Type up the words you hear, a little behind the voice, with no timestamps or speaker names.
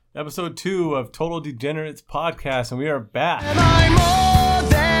Episode 2 of Total Degenerates Podcast, and we are back. Am I more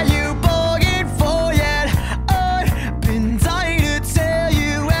than you bargained for yet? I've been dying to tell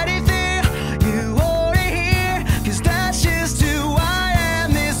you anything you already hear, 'cause that's just who I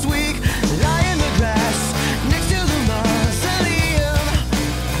am this week. Lie in the grass next to the mausoleum.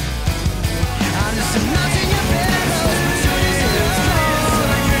 I'm just a knot in your bedroom.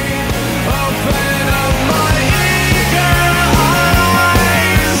 Open up my eager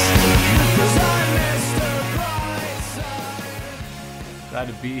eyes, 'cause I missed the bright side. Glad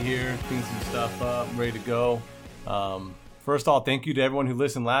to be here, clean some stuff up, ready to go. First of all, thank you to everyone who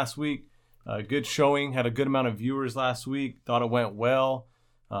listened last week. Good showing, had a good amount of viewers last week. Thought it went well.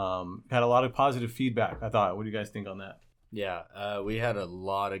 Had a lot of positive feedback, I thought. What do you guys think on that? Yeah, we had a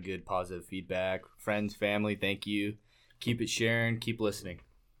lot of good positive feedback. Friends, family, thank you. Keep it sharing, keep listening.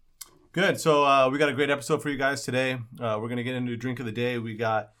 Good. So we got a great episode for you guys today. We're gonna get into drink of the day. We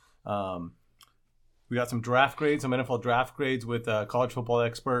got some draft grades, some NFL draft grades with college football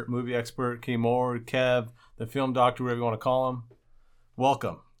expert, movie expert K Moore, Kev, the film doctor, whatever you want to call him.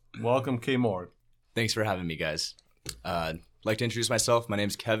 Welcome, K Moore. Thanks for having me, guys. I'd like to introduce myself. My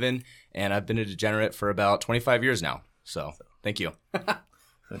name's Kevin, and I've been a degenerate for about 25 years now. So, thank you.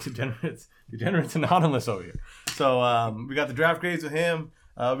 Degenerates Anonymous over here. So we got the draft grades with him.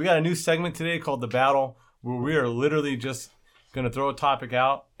 We got a new segment today called The Battle, where we are literally just going to throw a topic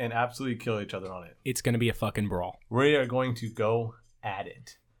out and absolutely kill each other on it. It's going to be a fucking brawl. We are going to go at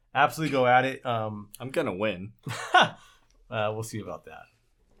it. Absolutely go at it. I'm going to win. We'll see about that.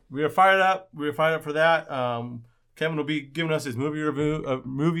 We are fired up. For that. Kevin will be giving us his movie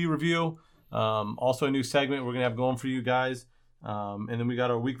review. Also a new segment we're going to have going for you guys. And then we got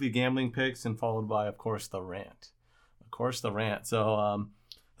our weekly gambling picks, and followed by, of course, the rant. So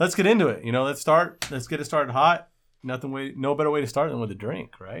let's get into it. Let's get it started hot. No better way to start than with a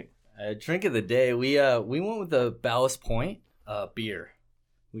drink, right? Drink of the day, we went with the Ballast Point beer.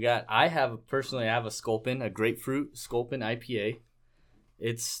 I personally have a Sculpin, a grapefruit Sculpin IPA.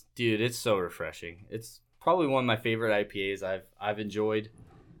 It's so refreshing. It's probably one of my favorite IPAs I've enjoyed.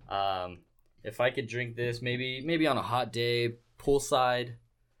 If I could drink this, maybe on a hot day, poolside,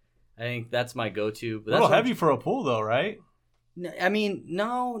 I think that's my go-to. But a little heavy for a pool, though, right? I mean,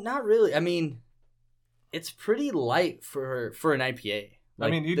 no, not really. I mean, it's pretty light for an IPA.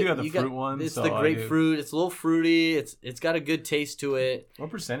 You do have the fruit one. It's the grapefruit. It's a little fruity. It's got a good taste to it.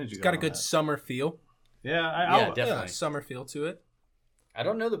 What percentage you got? Got a good summer feel. Yeah, definitely. Yeah, summer feel to it. I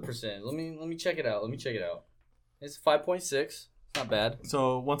don't know the percentage. Let me check it out. It's 5.6. It's not bad.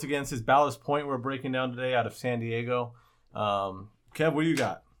 So once again, this is Ballast Point we're breaking down today out of San Diego. Kev, what do you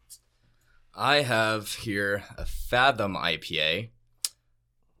got? I have here a Fathom IPA.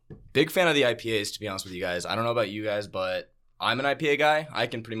 Big fan of the IPAs, to be honest with you guys. I don't know about you guys, but I'm an IPA guy. I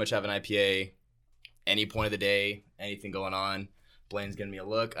can pretty much have an IPA any point of the day, anything going on. Blaine's giving me a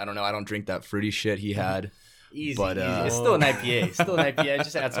look. I don't know. I don't drink that fruity shit he had. Easy. But it's still an IPA.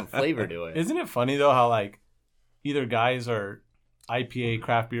 Just add some flavor to it. Isn't it funny, though, how, either guys are IPA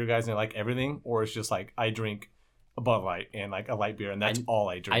craft beer guys and they like everything, or it's just I drink a Bud Light and a light beer, and that's all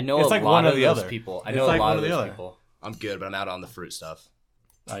I drink. I know it's a lot one of or the those other. people. I know a lot of those people. I'm good, but I'm out on the fruit stuff.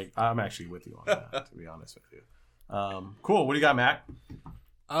 I'm actually with you on that, to be honest with you. Cool. What do you got, Mac?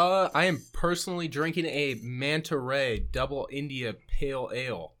 I am personally drinking a Manta Ray Double India Pale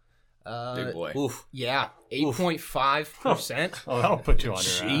Ale. Big boy. Oof. Yeah, 8.5%. Oh, that'll put you on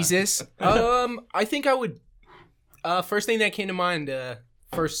your Jesus. I think I would. First thing that came to mind,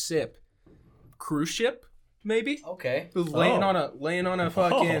 first sip, cruise ship, maybe. Okay. Laying on a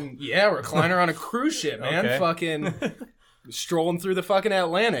fucking recliner on a cruise ship, man. Okay. Fucking strolling through the fucking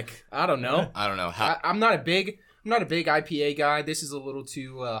Atlantic. I don't know. I'm not a big IPA guy. This is a little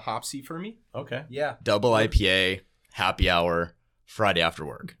too hopsy for me. Okay. Yeah. Double IPA, happy hour, Friday after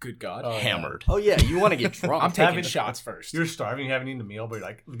work. Good God. Hammered. Oh yeah, you want to get drunk. I'm taking shots first. You're starving, you haven't eaten the meal, but you're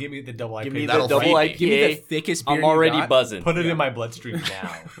like, give me the double IPA. Give me the double IPA. Give me the thickest beer I'm already you got. buzzing. Put it in my bloodstream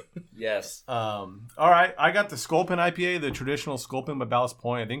now. Yes. All right, I got the Sculpin IPA, the traditional Sculpin by Ballast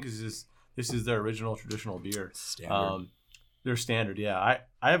Point. I think this is their original traditional beer. Standard. They're standard, yeah.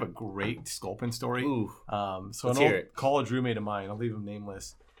 I have a great Sculpin story. Ooh. So an old college roommate of mine, I'll leave him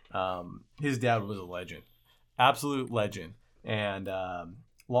nameless. His dad was a legend, absolute legend, and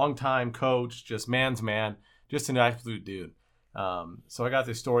longtime coach, just man's man, just an absolute dude. So I got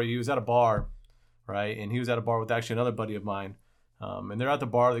this story. He was at a bar, right? And he was at a bar with actually another buddy of mine. And they're at the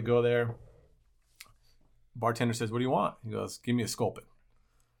bar. They go there. Bartender says, "What do you want?" He goes, "Give me a Sculpin."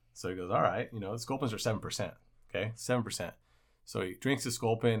 So he goes, "All right, the Sculpins are 7%. Okay, 7%. So he drinks the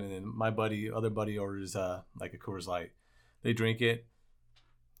Sculpin, and then my other buddy orders like a Coors Light. They drink it.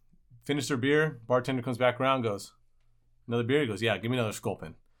 finish their beer. Bartender comes back around, goes, another beer? He goes, yeah, give me another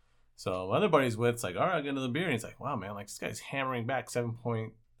Sculpin. So my other buddy's with, it's like, all right, I'll get another beer. And he's like, wow, man, like this guy's hammering back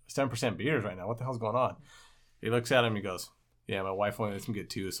 7.7% beers right now. What the hell's going on? He looks at him, he goes, yeah, my wife only lets me get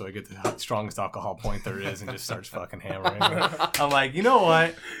 2, so I get the strongest alcohol point there is, and just starts fucking hammering. I'm like, you know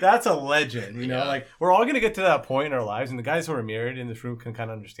what? That's a legend. You know, like we're all gonna get to that point in our lives, and the guys who are married in this room can kind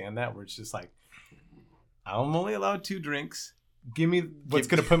of understand that. Where it's just like, I'm only allowed 2 drinks. Give me what's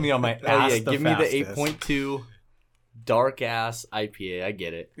gonna put me on my ass. Oh yeah, the give fastest. me the 8.2 dark ass IPA. I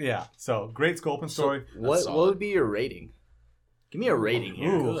get it. Yeah. So great Sculpin story. What would be your rating? Give me a rating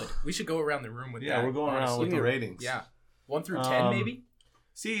here. Ooh. Good. We should go around the room with that. Yeah, we're going around honestly. with the ratings. Yeah. 1 through 10, maybe?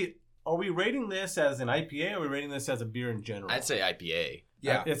 See, are we rating this as an IPA or are we rating this as a beer in general? I'd say IPA.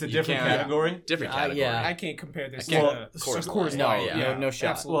 Yeah. It's a You different can't- category? Different Yeah, category. yeah. I can't compare this I can't- to Coors Coors Light. Light. No, yeah. No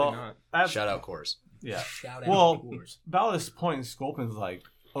shot. Absolutely Well, not. Shout out Coors. Yeah. Shout out Well, Coors. Ballast Point Sculpin's like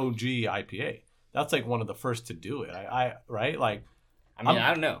OG IPA. That's like one of the first to do it. I right? Like, I mean,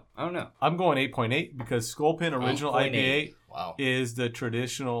 I don't know. I'm going 8.8 because Sculpin original 8.8. IPA Wow. is the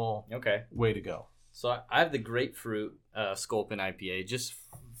traditional Okay. way to go. So I have the grapefruit Sculpin IPA. Just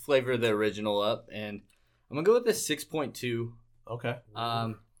flavor the original up, and I'm gonna go with the 6.2. Okay.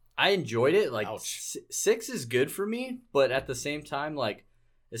 I enjoyed it. Like Ouch. 6 is good for me, but at the same time, like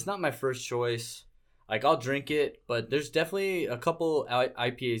it's not my first choice. Like I'll drink it, but there's definitely a couple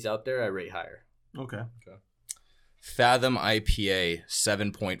IPAs out there I rate higher. Okay. Fathom IPA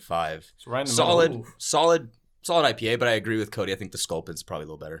 7.5. So right in the Solid, middle. solid IPA, but I agree with Cody. I think the Sculpin's probably a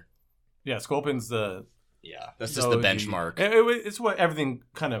little better. Yeah, Sculpin's the Yeah, that's just the OG. benchmark. It's what everything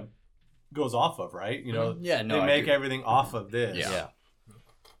kind of goes off of, right? You know, Yeah, no, they I make agree. everything off of this. Yeah.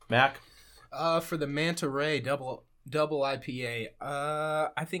 Mac. For the Manta Ray double IPA,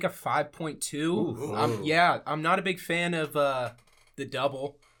 I think a 5.2. I'm not a big fan of the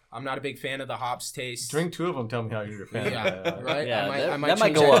double. I'm not a big fan of the hops taste. Drink 2 of them. Tell me how you're a fan. Yeah, right. Yeah, I might that might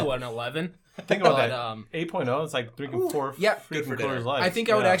change go that up. to an 11. Think about But, that. 8.0. It's like drinking 4 yeah, good freaking for dinner. Coors Lights. I think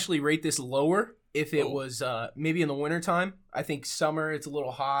I would Yeah. actually rate this lower if it was maybe in the wintertime. I think summer it's a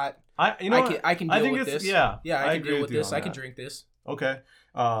little hot. I can deal think with this. this. Yeah, Yeah, I can agree deal with you this. on I can that. drink this. Okay.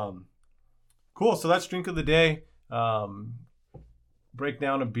 Cool. So that's drink of the day. Break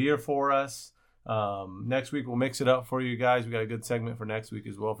down a beer for us. Next week we'll mix it up for you guys. We got a good segment for next week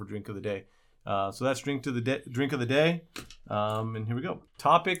as well for drink of the day. So that's drink of the day. And here we go.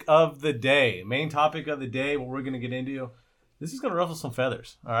 Topic of the day. Main topic of the day. What we're gonna get into. This is gonna ruffle some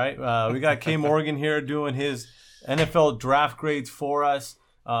feathers. All right. We got Kay Morgan here doing his NFL draft grades for us.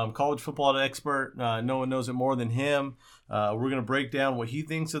 College football expert. No one knows it more than him. We're going to break down what he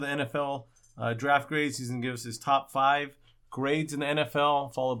thinks of the NFL draft grades. He's going to give us his top 5 grades in the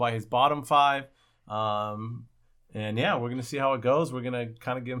NFL, followed by his bottom 5. And yeah, we're going to see how it goes. We're going to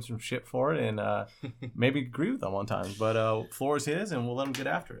kind of give him some shit for it and maybe agree with him one time. But floor is his, and we'll let him get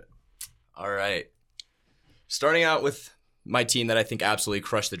after it. All right. Starting out with my team that I think absolutely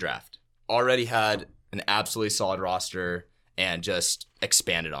crushed the draft. Already had an absolutely solid roster and just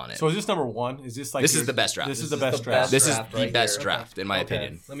expanded on it. So is this number 1? Is this like This is the best draft. This is This the best draft. this is draft the right best here. draft, in my Okay.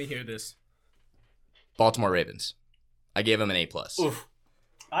 opinion. Let me hear this. Baltimore Ravens. I gave them an A+. Oof.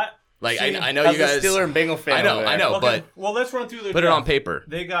 Like, See, I know As you guys... a Steeler and Bengal fan. I know, over I there. know. Okay, but well, let's run through the put it on draft. paper.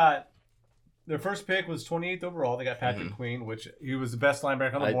 They got their first pick was 28th overall. They got Patrick Queen, which he was the best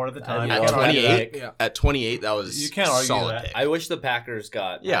linebacker on the board at the time. I You At can't argue 28, that. Yeah. at 28, that was You can't argue solid that. pick. I wish the Packers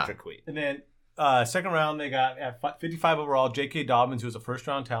got Yeah. Patrick Queen. And then second round, they got at 55 overall J.K. Dobbins, who was a first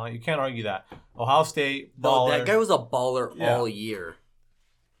round talent. You can't argue that. Ohio State No, baller. that guy was a baller Yeah. all year.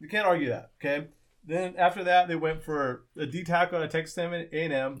 You can't argue that. Okay. Then after that, they went for a D tackle out of Texas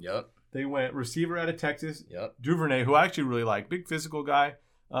A&M. Yep. They went receiver out of Texas. Yep. Duvernay, who I actually really like, big physical guy.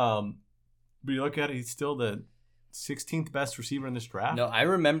 But you look at it, he's still the 16th best receiver in this draft. No, I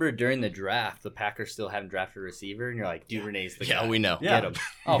remember during the draft, the Packers still hadn't drafted a receiver, and you're like, Duvernay's the guy. Yeah, we know. Yeah. Get him.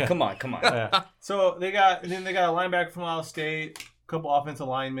 Oh, Yeah. come on. Yeah. So they got a linebacker from Ohio State, a couple offensive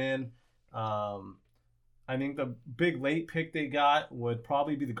linemen. I think the big late pick they got would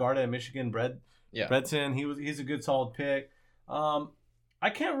probably be the guard at Michigan, Yeah. Bredson. He's a good solid pick. I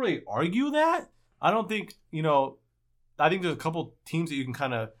can't really argue that. I don't think I think there's a couple teams that you can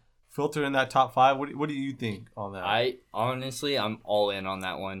kind of filter in that top 5. What do you think on that? I'm all in on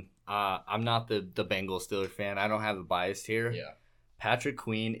that one. I'm not the Bengals Steelers fan. I don't have a bias here. Yeah. Patrick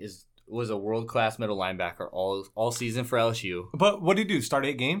Queen was a world-class middle linebacker all season for LSU. But what did he do? Start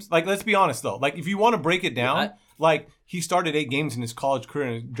 8 games? Like, let's be honest though. Like, if you want to break it down, like he started 8 games in his college career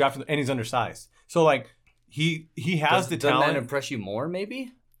and drafted, and he's undersized. So like he has the Doesn't talent. that impress you more,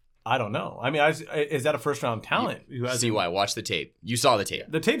 maybe? I don't know. I mean, is that a first round talent? Who has CY, watch the tape. You saw the tape.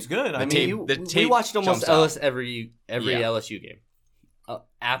 The tape's good. I mean, The we tape watched almost jumps out. every Yeah. LSU game.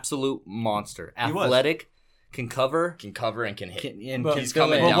 Absolute monster, He was. athletic, can cover, Can cover and can hit. can but, he's fill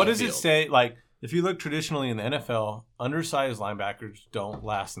coming in. but down what the does it field. say? Like, if you look traditionally in the NFL, undersized linebackers don't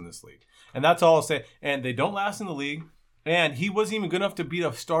last in this league, and that's all I'll say. And they don't last in the league. And he wasn't even good enough to beat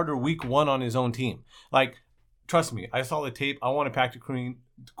a starter week 1 on his own team. Like, trust me, I saw the tape. I wanted Patrick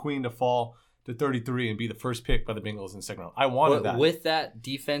Queen to fall to 33 and be the first pick by the Bengals in the second round. I wanted But that. with that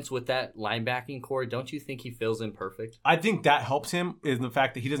defense, with that linebacking core, don't you think he fills in perfect? I think that helps him in the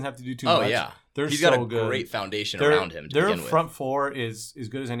fact that he doesn't have to do too Oh much. yeah, They're he's so got a good. great foundation Their- around him to Their begin with. front four is as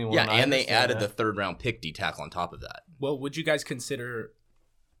good as anyone. Yeah, I and they understand added that. the 3rd round pick D tackle on top of that. Well, would you guys consider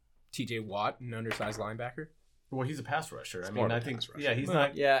TJ Watt an undersized linebacker? Well, he's a pass rusher. I more mean, of a I think. pass rusher. Yeah, he's Well,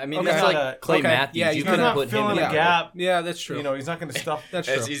 not. Yeah, I mean Okay. that's Not like a- Clay okay. Matthews. Yeah, you he's couldn't not put him filling in a there. gap. Yeah, that's true. You know, he's not going to stuff. That's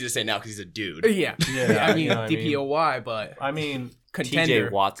It's true. easy to say now because he's a dude. Yeah, Yeah, I mean you know what I mean? DPOY, but I mean, contender.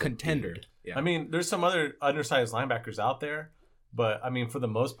 Watt's a contender. dude. Yeah. I mean, there's some other undersized linebackers out there, but I mean, for the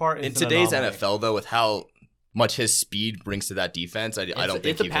most part, In it's an today's anomaly. NFL, though, with how much his speed brings to that defense, I don't think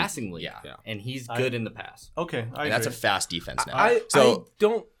it's a you can- passing league, Yeah, and he's I- good in the pass. Okay, I and that's a agree. fast defense now. I so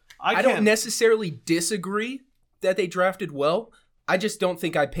don't I can't- don't necessarily disagree that they drafted well. I just don't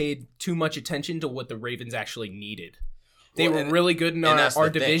think I paid too much attention to what the Ravens actually needed. They Well, were and- really good in and our, that's our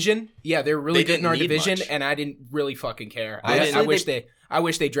the thing. division. Yeah, they were really They good in didn't our need division, much. and I didn't really fucking care. Honestly, I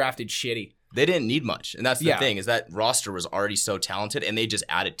wish they drafted shitty. they didn't need much, and that's the Yeah. thing is that roster was already so talented, and they just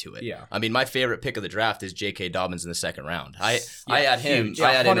added to it. Yeah. I mean, my favorite pick of the draft is J.K. Dobbins in the 2nd round. I Yeah, had him. huge.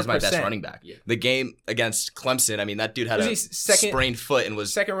 I Yeah, had him as my best 100%. running back. Yeah. The game against Clemson, I mean, that dude had Was a he second- sprained foot and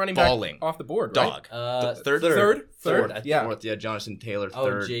was Second running back balling. off the board, right? Dog. Third, Third? I think. Yeah. Fourth, yeah, Jonathan Taylor Oh,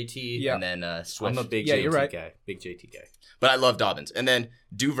 third, JT. Yeah. and then Swift. I'm a big Yeah, JT you're right. guy. Big JT guy. But I love Dobbins. And then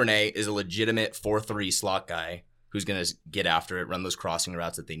Duvernay is a legitimate 4-3 slot guy who's going to get after it, run those crossing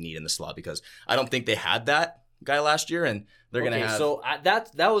routes that they need in the slot because I don't think they had that guy last year, and they're going to have. So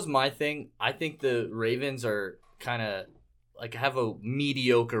that was my thing. I think the Ravens are kind of like have a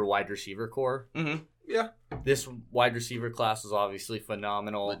mediocre wide receiver core. Mhm. Yeah. This wide receiver class is obviously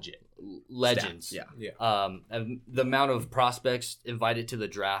phenomenal. Legit. Legends. Stats, yeah. And the amount of prospects invited to the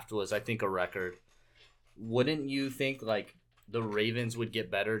draft was, I think, a record. Wouldn't you think like the Ravens would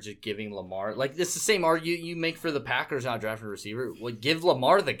get better just giving Lamar like it's the same argument you make for the Packers not drafting a receiver? Well, give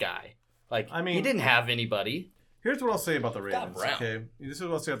Lamar the guy. Like I mean- he didn't have anybody. Here's what I'll say about the Ravens. Brown. Okay, this is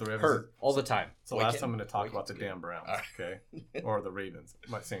what I'll say about the Ravens. Hurt all the time. It's the last Wicked. time I'm going to talk about the damn Browns. Okay, or the Ravens.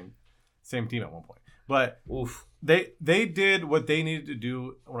 My same team at one point, but Oof. they did what they needed to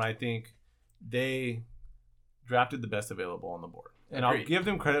do when I think they drafted the best available on the board, and I'll Agreed. give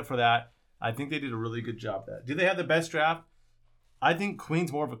them credit for that. I think they did a really good job. That do they have the best draft? I think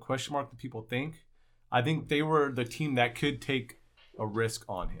Queen's more of a question mark than people think. I think they were the team that could take a risk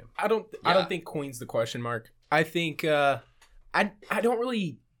on him. I don't Yeah. think Queen's the question mark. I think I don't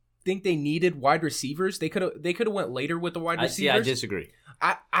really think they needed wide receivers. They could have went later with the wide I receivers. disagree.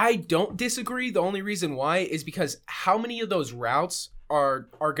 I don't disagree. The only reason why is because how many of those routes are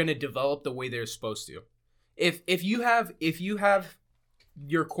going to develop the way they're supposed to? If you have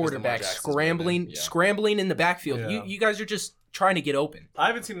your quarterback Jackson's scrambling moving, yeah. scrambling in the backfield, Yeah. you guys are just trying to get open. I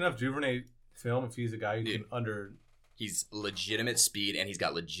haven't seen enough Duvernay film if he's a guy who Dude. can under. He's legitimate speed, and he's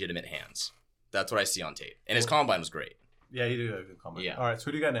got legitimate hands. That's what I see on tape. And his combine was great. Yeah, he did a good comment. Yeah. All right, so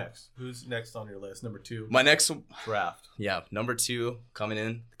who do you got next? Who's next on your list? Number 2, My next, draft. number 2 coming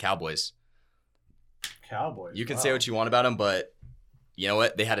in, the Cowboys. Cowboys. You can Wow. say what you want about them, but you know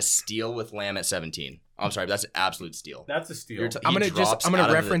what? They had a steal with Lamb at 17. I'm sorry, but that's an absolute steal. That's a steal. You're t- I'm He gonna drops out of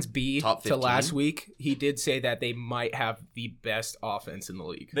the reference B top to 15. last week. He did say that they might have the best offense in the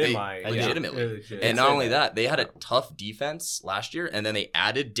league. they might. legitimately. They're legit. And Say not only that. that, they had a tough defense last year, and then they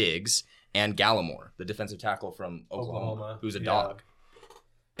added Diggs and Gallimore, the defensive tackle from Oklahoma. Who's a Yeah. dog.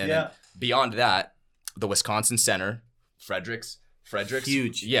 And Yeah. then beyond that, the Wisconsin center, Fredericks.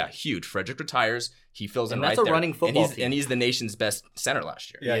 Huge. Yeah, huge. Frederick retires. He fills in And right that's a there. running football and he's, team. and he's the nation's best center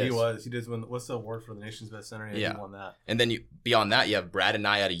last year. Yeah, he Yes. was. He did win. What's the award for the nation's best center? Yeah. He won that. And then beyond that, you have Brad and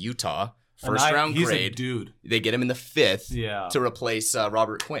I out of Utah, first And round he's grade. a dude. They get him in the 5th Yeah. to replace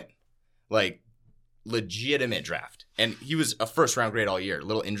Robert Quinn. Like, legitimate draft. And he was a first round grade all year. A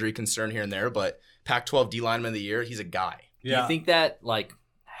little injury concern here and there, but Pac-12 D lineman of the year, he's a guy. Do Yeah. you think that like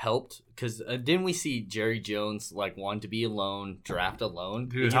helped? Because didn't we see Jerry Jones like want to be alone, draft alone?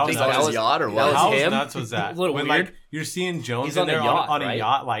 Dude, Did you how think nuts on that his was yacht or that what? was How him? nuts was that? A little when, weird. Like, you're seeing Jones He's in on a there yacht, on a right?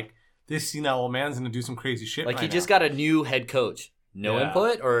 yacht. Like, this senile man's going to do some crazy shit Like right he just now. got a new head coach. No Yeah.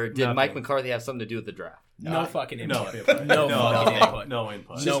 input, or did Nothing. Mike McCarthy have something to do with the draft? No fucking No, input. No fucking input. no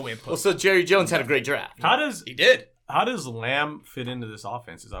input. No Well, input. so Jerry Jones had a great draft. He did. How does Lamb fit into this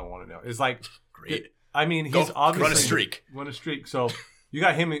offense? Is I want to know. It's like Great. I mean, he's Go, obviously run a streak. Run a streak. So you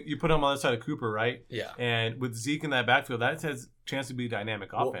got him. You put him on the other side of Cooper, right? Yeah. And with Zeke in that backfield, that has a chance to be a dynamic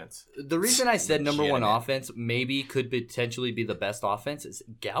offense. The reason I said number one Legitimate. offense maybe could potentially be the best offense is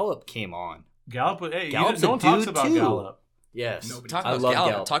Gallup came on. Gallup, hey, Gallup's no a one talks dude, about too. Gallup. Yes, Talk I about love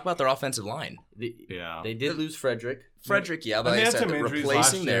Gallup. Gallup. Talk about their offensive line. Yeah. They did lose Frederick. Frederick, yeah, but And they like I had said, some injuries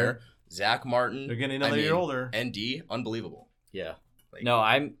replacing last there, year. Zach Martin. They're getting another year older. ND, unbelievable. Yeah. Like- No,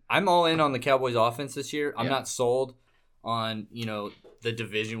 I'm all in on the Cowboys offense this year. I'm Yeah. not sold on, the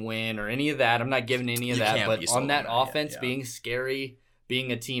division win or any of that. I'm not giving any of You that. can't But be sold on that on that yet, offense yeah. being scary,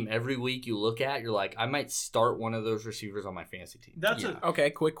 being a team every week you look at, you're like, I might start one of those receivers on my fantasy team. That's Yeah.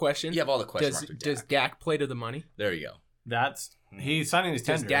 Okay, quick question. You have all the question Does marks with does Dak. Dak play to the money? There you go. that's he's signing his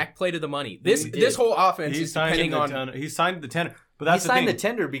Does tender. Dak play to the money? He This did. whole offense He is signed depending the on tender. He signed the tender, but He that's signed the the thing.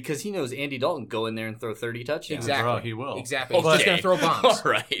 tender because he knows Andy Dalton go in there and throw 30 touchdowns. exactly. Bro, he will. Exactly. He's just Okay. gonna throw bombs.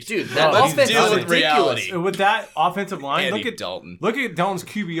 All right. Dude, Bro, that he's offense dealing is with ridiculous. reality. With that offensive line, Andy look at Dalton. Dalton's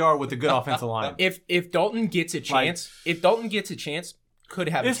QBR with a good offensive line. If Dalton gets a chance, could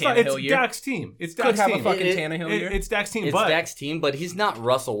have a It's Tannehill year. Dak's team. It's Could Dak's have a team. fucking It- Tannehill It- year. it's Dak's team, It's but Dak's team, but he's not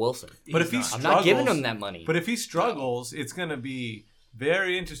Russell Wilson. but if he I'm struggles, not giving him that money. But if he struggles, it's going to be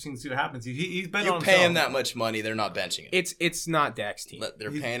very interesting to see what happens. He's betting You on pay him himself. that much money, they're not benching him. It's not Dak's team.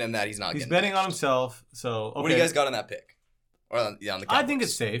 They're he's- paying him that he's not He's getting betting on benched. himself. So okay. What do you guys got on that pick? Or on the Cowboys? I think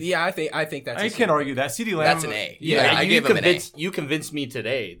it's safe. Yeah, I think that's. I a can't safe argue that. CeeDee Lamb. That's an A. Yeah, I you gave him an A. You convinced me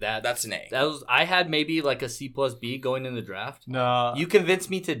today that That's an A. That was I had maybe like a C plus B going in the draft. No. You convinced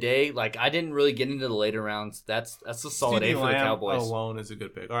me today. Like I didn't really get into the later rounds. That's a solid A CeeDee for the Lamb Cowboys. alone is a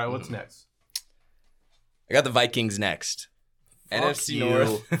good pick. All right, what's next? I got the Vikings next. NFC you.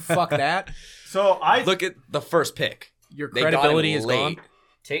 North. Fuck that. So I Look at the first pick. Your They got credibility him is late. gone.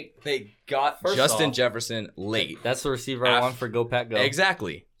 They got First Justin off, Jefferson late. That's the receiver I want for Go Pack Go.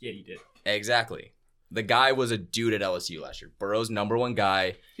 Exactly. Yeah, you did. Exactly. The guy was a dude at LSU last year. Burrow's number one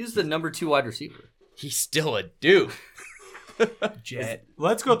guy. He was the number 2 wide receiver. He's still a dude. Jet.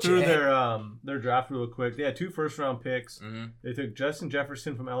 let's go through Jet. their draft real quick. They had 2 first-round picks. Mhm. They took Justin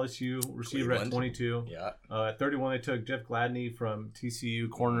Jefferson from LSU, receiver Cleveland. at 22. Yeah. At 31, they took Jeff Gladney from TCU,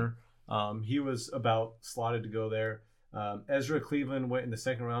 corner. He was about slotted to go there. Ezra Cleveland went in the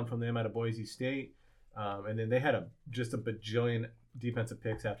second round from them out of Boise State. And then they had just a bajillion defensive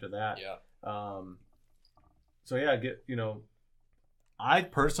picks after that. Yeah. So yeah, I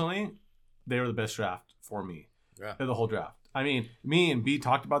personally, they were the best draft for me. Yeah. The whole draft. I mean, me and B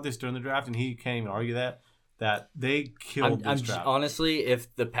talked about this during the draft, and he can't even argue that they killed this draft. Honestly,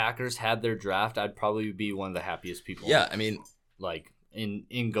 if the Packers had their draft, I'd probably be one of the happiest people. Yeah, I mean, like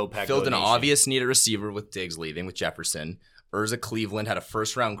in Go Pack filled Go an Nation. obvious need at receiver with Diggs leaving with Jefferson. Urza Cleveland had a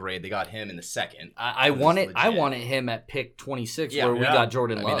first round grade. They got him in the second. I Which is wanted legit. him at pick 26 Yeah, where we yeah. got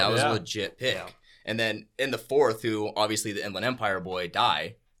Jordan I Love. mean, that was Yeah. a legit pick. Yeah. And then in the fourth, who obviously the Inland Empire boy,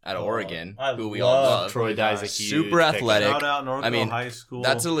 Die, out of Oregon, I who we all love. Troy Dye's a huge Super pick. athletic. Shout out Northville I mean, High School.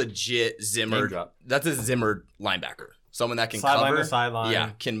 That's a legit Name Zimmer. drop. That's a Zimmer linebacker. Someone that can Sideline cover. to sideline. Yeah,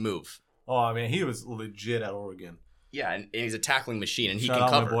 can move. Oh, I mean, he was legit at Oregon. Yeah, and he's a tackling machine, and he Shout can out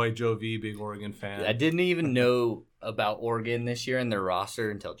cover. my boy Joe V, big Oregon fan. I didn't even know about Oregon this year and their roster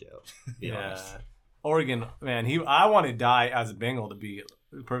until Joe. to be honest. Oregon, man, I wanted Die as a Bengal to be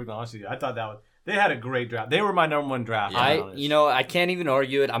perfectly honest with you. I thought they had a great draft. They were my number one draft. to be honest. I can't even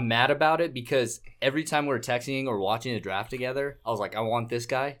argue it. I'm mad about it because every time we were texting or watching the draft together, I was like, I want this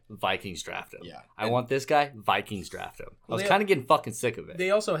guy, Vikings draft him. Yeah. I want this guy, Vikings draft him. I was Well, kind of getting fucking sick of it.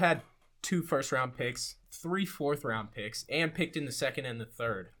 They also had 2 first-round picks, 3 fourth-round picks, and picked in the second and the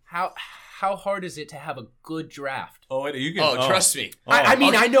third. How hard is it to have a good draft? Oh, wait, you can. Oh, trust me. I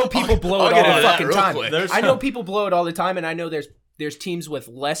mean, I know people blow it I'll all get into the that fucking real time. quick. There's I know some- people blow it all the time, and I know there's teams with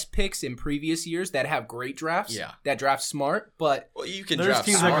less picks in previous years that have great drafts. Yeah. That draft smart, but Well, you can There's draft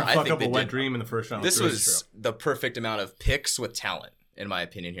teams smart. that can I fuck think up they a wet did. dream in the first round. This True. was the perfect amount of picks with talent, in my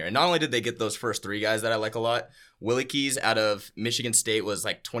opinion, here. And not only did they get those first 3 guys that I like a lot, Willie Keys out of Michigan State was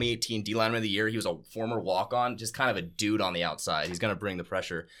like 2018 D-lineman of the year. He was a former walk-on, just kind of a dude on the outside. He's going to bring the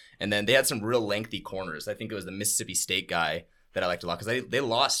pressure. And then they had some real lengthy corners. I think it was the Mississippi State guy that I liked a lot because they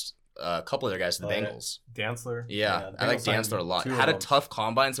lost a couple of their guys to the Bengals. Dantzler. Yeah, the I like Bengals signed Dantzler a lot. 2 of Had a them. tough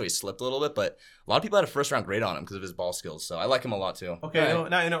combine, so he slipped a little bit, but a lot of people had a first-round grade on him because of his ball skills. So I like him a lot too. Okay, All right.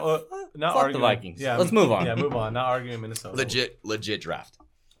 not Fuck the arguing. Vikings. Yeah, Let's move on. Yeah, move on. Not arguing Minnesota. Legit draft.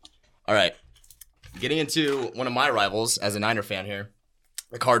 All right. Getting into one of my rivals as a Niner fan here,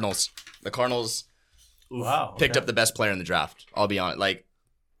 the Cardinals. The Cardinals Wow. picked okay. up the best player in the draft. I'll be honest. Like,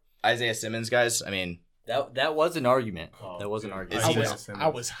 Isaiah Simmons, guys, I mean, That was an argument. Oh, That was an dude. argument. Is he I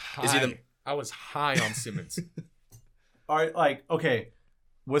was high. Is he the- I was high on Simmons. All right, like, okay,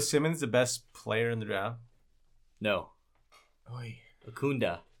 was Simmons the best player in the draft? No. Oy.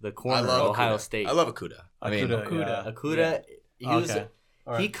 Akunda, the I corner of love Ohio Akuda. State. I love Akuda. I mean, Akuda. Akuda. He was. Okay.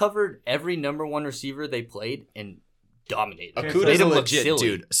 All right. He covered every number one receiver they played and dominated. Okay, Akuda's Made a him look legit silly.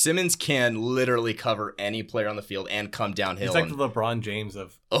 dude. Simmons can literally cover any player on the field and come downhill. He's like and, the LeBron James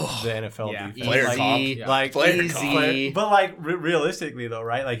of oh, the NFL Yeah. defense. Player like, comp. Easy. like Player Easy. comp. but like realistically though,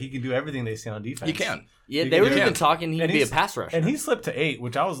 right? Like he can do everything they say on defense. he can. Yeah, You they can were do even it. talking he'd And be a he's- pass rusher. And he slipped to 8,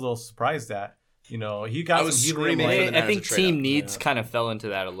 which I was a little surprised at. You know, he got I was some helium screaming light. for the I Niners think to trade team up. needs Yeah. kind of fell into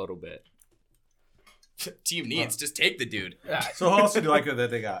that a little bit. Team needs just take the dude. So who else did you like that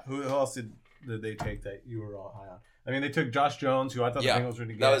they got? Who else did they take that you were all high on? I mean, they took Josh Jones, who I thought Yeah, the Bengals were going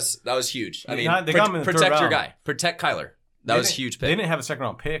to get. that was huge. I They mean, got- they got him in the third protect your round. guy. Protect Kyler. That They was a didn't- huge They pick. didn't have a second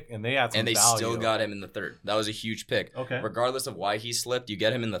round pick, and they had some And they value. still got him in the third. That was a huge pick. Okay. Regardless of why he slipped, you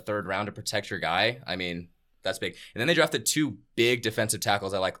get him in the third round to protect your guy. I mean, that's big. And then they drafted 2 big defensive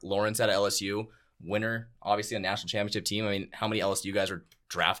tackles. I like Lawrence out of LSU, winner, obviously a national championship team. I mean, how many LSU guys were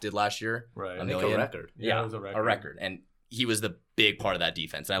drafted last year? Right. A I think million. a record. Yeah, it was a record. And he was the big part of that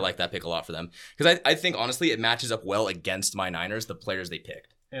defense. And I like that pick a lot for them. Because I think, honestly, it matches up well against my Niners, the players they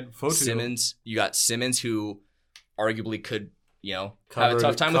picked. And Fotu. Simmons, you got Simmons, who arguably could, have a Cover-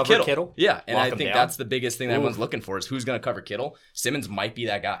 tough time with cover Kittle. Kittle? Yeah, and Lock I him think down? that's the biggest thing that everyone's Oof. looking for is who's going to cover Kittle. Simmons might be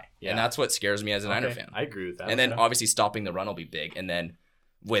that guy. Yeah. And that's what scares me as a Niner Okay, fan. I agree with that. And then Okay. obviously stopping the run will be big. And then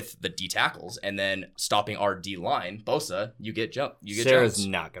with the D tackles and then stopping our D line, Bosa, you get jump. You get Sarah's Jones.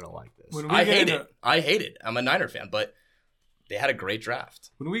 not gonna like this. When we I get hate into- it. I hate it. I'm a Niner fan, but they had a great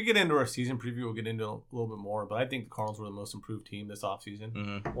draft. When we get into our season preview, we'll get into a little bit more. But I think the Cardinals were the most improved team this offseason.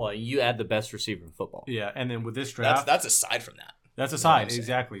 Mm-hmm. Well, you add the best receiver in football. Yeah, and then with this draft, That's aside from that. that's a what I'm side, saying.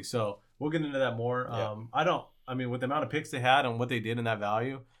 exactly. So we'll get into that more. Yeah. I mean, with the amount of picks they had and what they did in that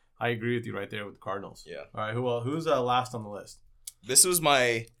value, I agree with you right there with the Cardinals. Yeah. All right, who's last on the list? This was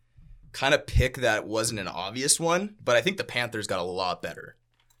my kind of pick that wasn't an obvious one, but I think the Panthers got a lot better.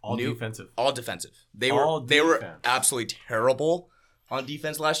 All New- defensive. All defensive. They All were defense. absolutely terrible on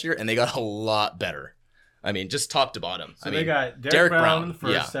defense last year, and they got a lot better. I mean, just top to bottom. So I they mean, got Derek Derek Brown, Brown, the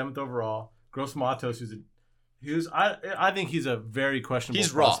first, yeah. 7th overall. Gross Matos, I think he's a very questionable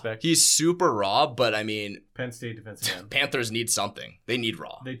he's raw. prospect. He's super raw, but I mean, Penn State defensive end. Panthers need something. They need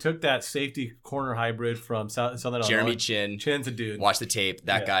raw. They took that safety corner hybrid from Southern Jeremy Illinois. Chin, Chin's a dude. watch the tape.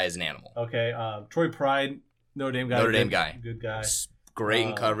 That Yeah. guy is an animal. Okay, Troy Pride, Notre Dame guy. Notre Dame good- guy. Good guy. S- Great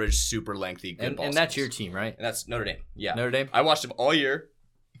in coverage, super lengthy, good ball And that's your skills. team, right? And that's Notre Dame. Yeah. Notre Dame? I watched him all year,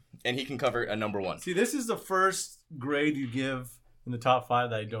 and he can cover a number 1. See, this is the first grade you give in the top 5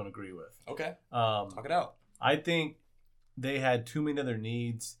 that I don't agree with. Okay. Talk it out. I think they had too many other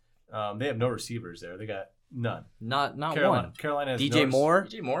needs. They have no receivers there. They got none. Not Carolina. one. Carolina has DJ no Moore.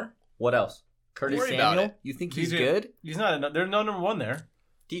 DJ Moore? What else? Curtis worry about Samuel. it. You think he's DJ good? He's not. There's no number 1 there.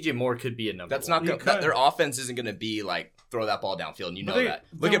 DJ Moore could be a number. That's one. not He good. could. Their offense isn't going to be like throw that ball downfield, and you know But that.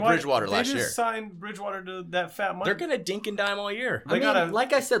 Look then at why- Bridgewater last They year. just signed Bridgewater to that fat money. They're going to dink and dime all year. They I mean, gotta-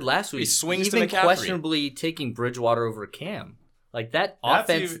 like I said last week, swings to even McCaffrey. questionably taking Bridgewater over Cam. Like that That's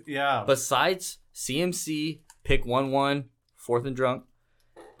offense, even- yeah. besides CMC, pick 1-1, 4th and drunk.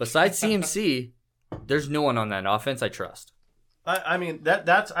 Besides CMC, there's no one on that offense I trust. I mean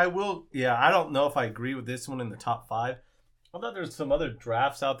that's I will. Yeah, I don't know if I agree with this one in the top 5. I thought there's some other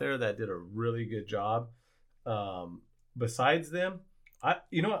drafts out there that did a really good job. Besides them, I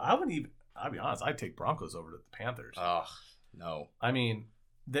wouldn't even. I'll be honest. I'd take Broncos over the Panthers. Oh, no. I mean,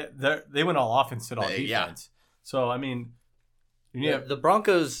 they went all offense and all defense. Yeah. So I mean, yeah, The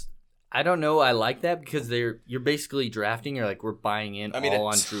Broncos, I don't know. I like that because you're basically drafting. You're like we're buying in I mean, all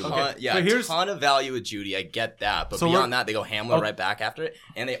a on Drew. ton, Okay, yeah, but a here's- ton of value with Judy. I get that. But So beyond we're- that, they go Hamler Okay. right back after it.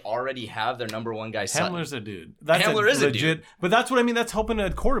 And they already have their number 1 guy, Sutton. Hamler's a dude. That's Hamler is a legit. dude. But that's what I mean. That's helping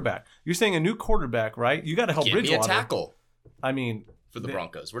a quarterback. You're saying a new quarterback, right? You got to help Give me a Bridgewater. tackle I mean, for the they-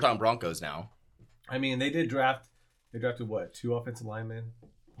 Broncos. We're talking Broncos now. I mean, they did draft. They drafted what? 2 offensive linemen,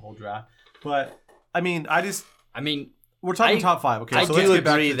 the whole draft. But I mean, I mean, we're talking I- top 5. Okay, I so let's do get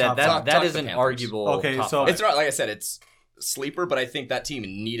back agree to the top that five. that Talk is the an Panthers. arguable. Okay, top so- five. It's right. Like I said, it's sleeper, but I think that team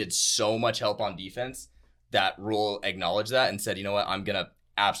needed so much help on defense that Rule acknowledged that and said, you know what, I'm going to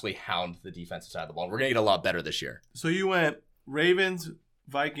absolutely hound the defensive side of the ball. We're going to get a lot better this year. So you went Ravens,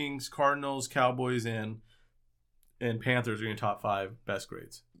 Vikings, Cardinals, Cowboys, and Panthers are your top 5 best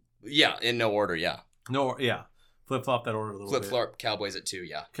grades. Yeah, in no order, yeah. No, yeah, flip flop that order a little bit. Flip-flop Cowboys at 2,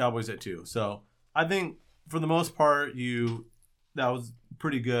 yeah. Cowboys at 2. So I think for the most part, you that was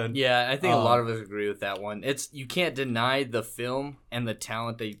pretty good. Yeah, I think a lot of us agree with that one. You can't deny the film and the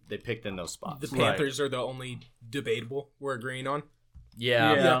talent they picked in those spots. The Panthers are the only debatable we're agreeing on.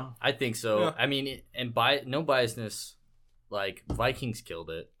 Yeah, I think so. Yeah. I mean, and no biasness, like Vikings killed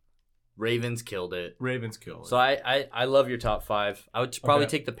it, Ravens killed it. So So I love your top 5. I would probably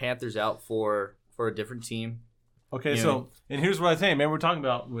take the Panthers out for a different team. Okay, Yeah. so and here's what I think. Remember, we're talking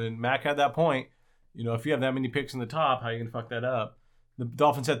about when Mac had that point. You know, if you have that many picks in the top, how are you gonna fuck that up? The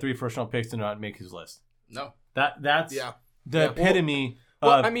Dolphins had 3 first-round picks to not make his list. No. That's Yeah. the Yeah. epitome.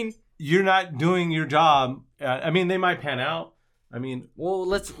 Well, of I mean, you're not doing your job. I mean, they might pan out. I mean, Well,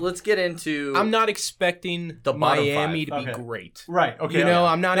 let's get into. I'm not expecting The bottom Miami to 5. be Okay. great. right? Okay, You know,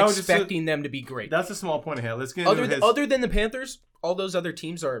 yeah. I'm not No, just expecting them to be great. That's a small point ahead. Let's get into his. Other than the Panthers, all those other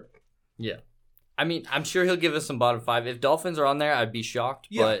teams are. Yeah. I mean, I'm sure he'll give us some bottom 5. If Dolphins are on there, I'd be shocked.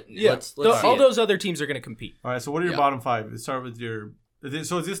 But let's see all it. those other teams are going to compete. All right. So, what are your bottom 5? Let's start with your.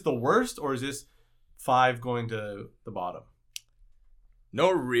 So, is this the worst, or is this 5 going to the bottom? No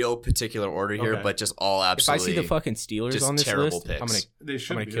real particular order here, Okay. but just all absolutely. If I see the fucking Steelers just on this terrible list, I'm picks. gonna. They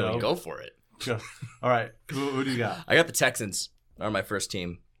should gonna be, kill though. you. Go for it. Go. All right. Who do you got? I got the Texans are my first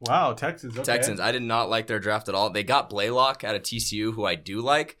team. Wow, Texans. Okay. Texans. I did not like their draft at all. They got Blaylock out of TCU, who I do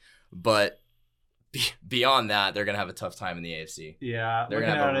like, but beyond that, they're gonna have a tough time in the AFC. Yeah, They're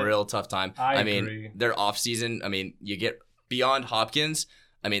gonna have a real tough time. I mean, agree. their offseason, I mean, you get beyond Hopkins.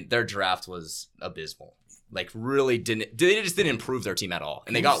 I mean, their draft was abysmal. Like, really they just didn't improve their team at all,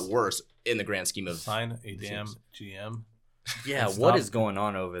 and they got worse in the grand scheme of. sign a damn GM. Yeah, Stop. what is going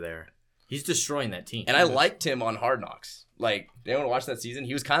on over there? He's destroying that team. And I liked him on Hard Knocks. Like, they want to watch that season.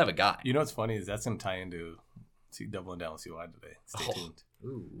 He was kind of a guy. You know what's funny is that's gonna tie into doubling down with CY today. Stay tuned.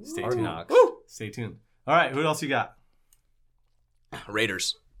 Ooh, Stay Hard tuned. Knocks. Woo! Stay tuned. All right, who else you got?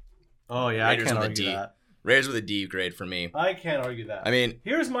 Raiders. Oh yeah, Raiders I can't with a argue D. that. Raiders with a D grade for me. I can't argue that. I mean,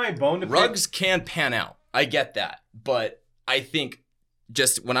 here's my bone to pick. Ruggs can pan out. I get that. But I think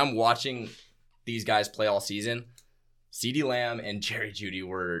just when I'm watching these guys play all season, CeeDee Lamb and Jerry Jeudy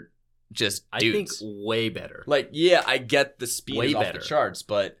were just dudes. I think way better. Like, yeah, I get the speed Way is off better. the charts,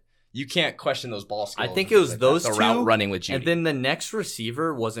 but you can't question those ball skills. I think it was those the two, route running with Jeudy. and then the next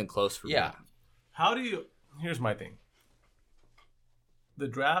receiver wasn't close for me. yeah. How do you? Here's my thing. The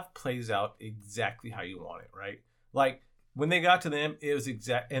draft plays out exactly how you want it, right? Like when they got to them, it was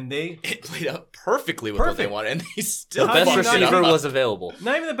exact, and they It played out perfectly with what they Perfect. wanted, and they still The best How do you not receiver even- was available.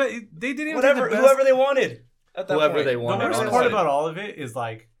 not even the best. They didn't even whatever take the best. whoever they wanted at that Whoever point. they The wanted. worst honestly. part about all of it is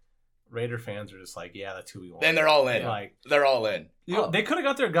like Raider fans are just like, yeah, that's who we want. Then they're all in. Like, They're all in. you know, they could have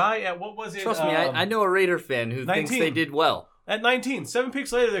got their guy at what was it? Trust me, I know a Raider fan who thinks 19. they did well. At 19, 7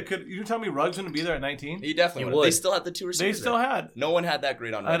 picks later, they could. You tell me Ruggs wouldn't be there at 19? He definitely He would. would. They still had the two They receivers. still there. had. No one had that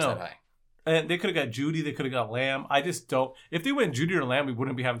grade on I Ruggs know. that high. And they could have got Judy. They could have got Lamb. I just don't. If they went Judy or Lamb, we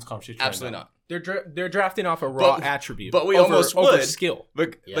wouldn't be having this conversation. Absolutely right not. They're drafting off a raw But- attribute. but we over, almost over would. skill.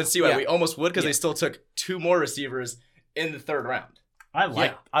 But Yeah. let's see why Yeah. we almost would because Yeah. they still took 2 more receivers in the 3rd round.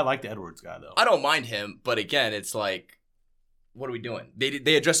 now. I like the Edwards guy though. I don't mind him, but again, it's like, what are we doing?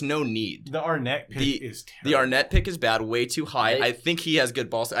 They address no need. The Arnett pick is The terrible. Arnett pick is bad, way too high. Right. I think he has good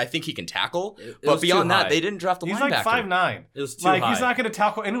balls. I think he can tackle. It But was beyond too that, high. they didn't draft a He's linebacker. like 5'9". It was too Like high. he's not going to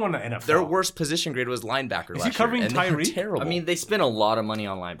tackle anyone in the NFL. Their worst position grade was linebacker Is he last covering year, and they were Tyreek? terrible. I mean, they spent a lot of money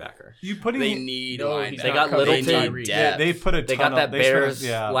on linebacker. You putting they need No, linebacker. he's They not got covering Littleton. They need Yeah, depth. they put a They ton got that of, they spent- Bears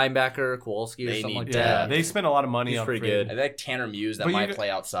yeah, linebacker Kowalski or They something need like depth. that. yeah. They spent a lot of money He's on pretty Freed. good. I like Tanner Muse that But you might get- play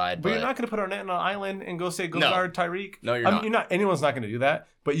outside, But but you're not going to put Arnett on an island and go say go No. guard Tyreek. No, you're I not. mean, Anyone's not going to do that.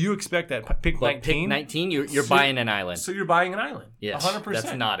 But you expect that pick But 19. pick 19, you're So- buying an island. So you're buying an island. Yes, 100%.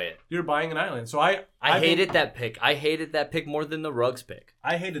 that's not it. You're buying an island. So I hated that pick. I hated that pick more than the Ruggs pick.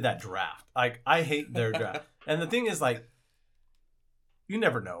 I hated that draft. Like I hate their draft. And the thing is, like, you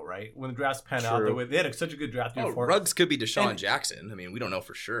never know, right? When the drafts pan out, True. they had such a good draft year for Ruggs could be Deshaun And- Jackson. I mean, we don't know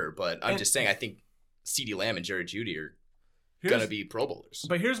for sure, but I'm And- just saying I think CeeDee Lamb and Jerry Jeudy are Here's- going to be Pro Bowlers.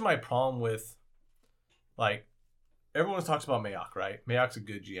 But here's my problem with, like, everyone talks about Mayock, right? Mayock's a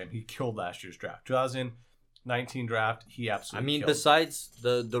good GM. He killed last year's draft. 2019 draft, he I absolutely mean, killed. besides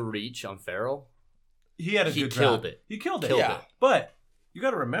the reach on Farrell, He had a he good killed draft. it. He killed it. Killed yeah. it. But you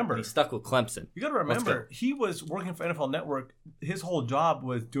got to remember, he stuck with Clemson. you got to remember, he was working for NFL Network. His whole job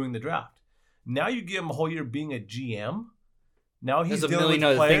was doing the draft. Now you give him a whole year being a GM. Now he's There's a dealing million with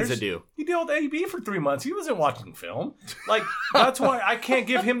other players. things to do. He dealt with AB for 3 months. He wasn't watching film. Like, that's why I can't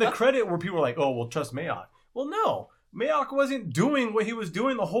give him the credit where people are like, oh, well, trust Mayock. Well, no. Mayock wasn't doing what he was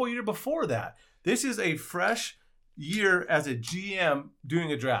doing the whole year before that. This is a fresh year as a GM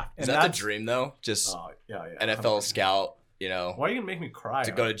doing a draft. Is that the dream, though? Just Oh, yeah. NFL scout. you know, Why are you gonna make me cry?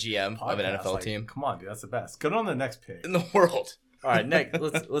 to go to GM of an Podcast, NFL like, team Come on, dude, that's the best. Go on to the next pick. in the world. All right, next.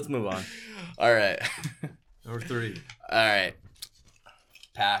 Let's move on. All right. Number 3. All right.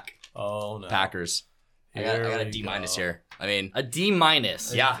 Oh no. Packers. I got Here a we D- go. here. I mean, A D-.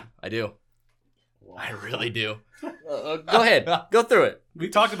 yeah, I do. I really do. Go ahead. Go through it. We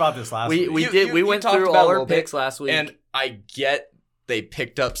talked about this last week. We You- did. you- We you went talked through about all it a our little bit, picks last week. And I get they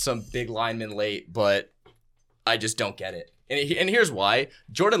picked up some big linemen late, but I just don't get it. And here's why.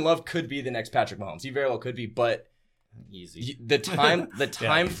 Jordan Love could be the next Patrick Mahomes. He very well could be, but Easy. the time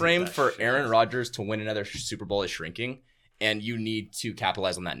Yeah, frame that for shit. Aaron Rodgers to win another Super Bowl is shrinking, and you need to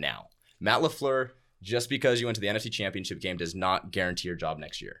capitalize on that now. Matt LaFleur, just because you went to the NFC Championship game does not guarantee your job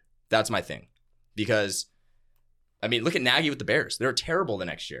next year. That's my thing. Because, I mean, look at Nagy with the Bears. They were terrible the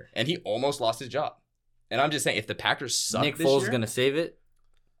next year, and he almost lost his job. And I'm just saying, if the Packers suck Nick this Foles year, gonna save it.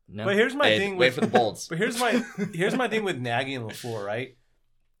 No. But here's my hey, thing. wait With, for the Bolts. But here's my thing with Nagy and LaFleur, right?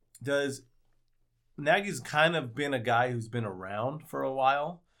 Nagy's kind of been a guy who's been around for a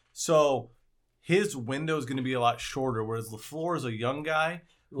while, so his window is going to be a lot shorter. Whereas LaFleur is a young guy,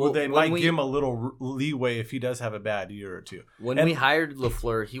 Well, they when might give him a little leeway if he does have a bad year or two. When And- we hired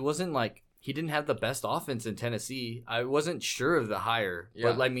LaFleur, he didn't have the best offense in Tennessee. I wasn't sure of the hire,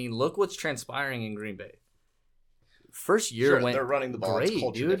 Yeah. but I mean, look what's transpiring in Green Bay. First year Sure, went they're running the ball. great, It's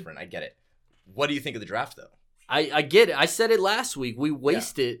culture dude. different. I get it. What do you think of the draft, though? I get it. I said it last week. We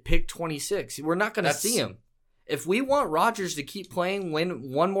wasted pick 26. We're not going to That's- see him. If we want Rodgers to keep playing,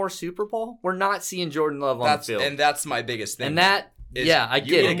 win one more Super Bowl, we're not seeing Jordan Love on the field. And that's my biggest thing. And that, is yeah, I you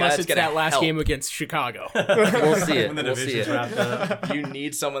get need a it. guy Unless that's it's gonna that last help. game against Chicago. We'll see it. When the We'll see division's it. wrapped up. You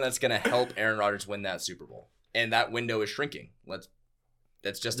need someone that's going to help Aaron Rodgers win that Super Bowl, and that window is shrinking.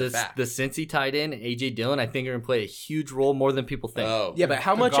 That's just a fact. The Cincy tight end, AJ Dillon, I think are going to play a huge role more than people think. Oh, Yeah, but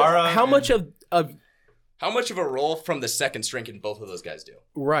how much? Tagara How much and- of how much of a role from the second string can both of those guys do?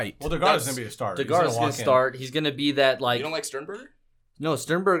 right? Well, DeGar's That's- going to be a starter. DeGar's going walk to in. start. He's going to be that, like, You don't like Sternberger? no,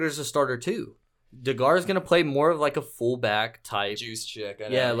 Sternberger's a starter too. DeGar's going to play more of like a fullback type. Juice check. I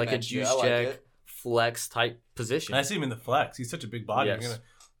know Yeah, you like a mentioned it. juice I like check, it. flex type position. And I see him in the flex. He's such a big body. Yes. You're going to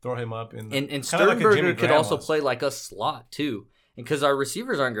throw him up in the, And kinda like a Sternberger Jimmy could Graham also was. play like a slot too. And because our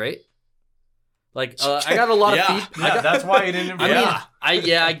receivers aren't great. Like, I got a lot Yeah. of feed. Yeah, that's why he didn't. I mean,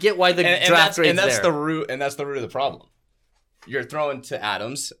 Yeah. I get why the And draft that's, rate's and that's there. the root. And that's the root of the problem. You're throwing to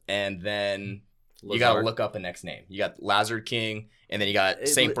Adams, and then you got to Lazard. look up a next name. You got Lazard King, and then you got It-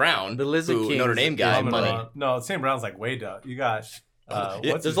 St. Brown, the Lizard who King Notre is- Dame guy, is money. No, St. Brown's like way down. You got. Yeah, What's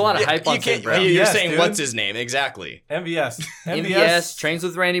there's his a lot name? of hype on you St. can't, Brown. you're MVS, saying dude. what's his name exactly? MVS. MVS trains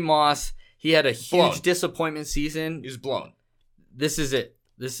with Randy Moss. He had a huge Blown. disappointment season. He was blown. This is it.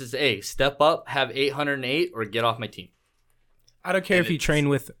 This is step up, have 808, or get off my team. I don't care And if he it's- trained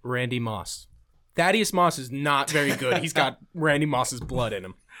with Randy Moss. Thaddeus Moss is not very good. He's got Randy Moss's blood in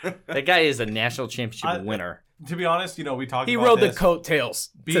him. That guy is a national championship winner. To be honest, we talked. He about rode the this. coattails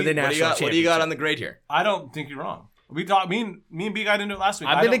B- to the what do you national championship. What do you got on the grade here? I don't think you're wrong. We talked. Me and B got into it last week.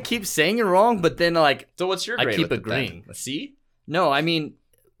 I'm I gonna don't- keep saying it wrong, but then like So what's your I grade? keep with it then? agreeing. A C? no, I mean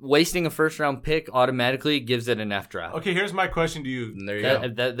wasting a first round pick automatically gives it an F draft. Okay, here's my question to you, And there you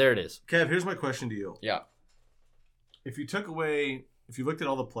go. There it is. Kev. Here's my question to you. Yeah. If you looked at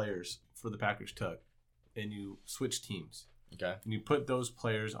all the players for the Packers took, and you switched teams, Okay. and you put those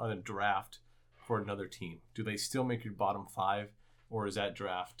players on a draft for another team, do they still make your bottom 5, or is that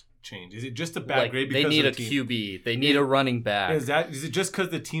draft change? Is it just a bad Like, grade they because need a of the team? QB. They need a running back. Is it just because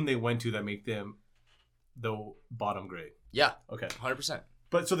the team they went to that make them the bottom grade? Yeah. Okay, 100%.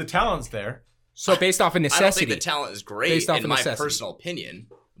 but so the talent's there. So based off of I don't necessity, think the talent is great Based off in of my necessity. personal opinion,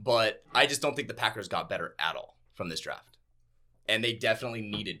 but I just don't think the Packers got better at all from this draft. And they definitely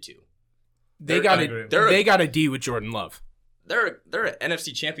needed to. they they're- got I agree. they got a D with Jordan Love. They're an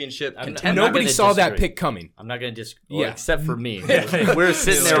NFC championship I'm contender. not Nobody gonna saw that disagree. pick coming. I'm not gonna disagree. Yeah. Except for me. We're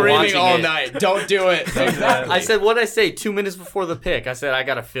sitting there Screaming watching all it. night. Don't do it. Exactly. I said, what did I say 2 minutes before the pick? I said, I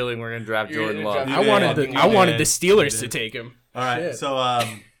got a feeling we're going to draft You're Jordan gonna Love. draft- I You wanted did. I wanted the You Steelers to did. take him. All right, Shit. so all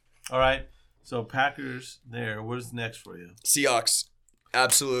right, so Packers there. What's next for you? Seahawks,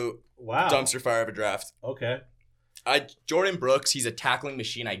 absolute Wow. dumpster fire of a draft. Okay. Jordan Brooks, he's a tackling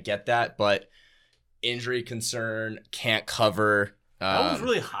machine. I get that, but injury concern, can't cover. That was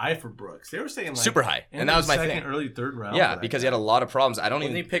really high for Brooks. They were saying like super high, end and that of was my second, thing. early third round. Yeah, for that because guy. he had a lot of problems. I don't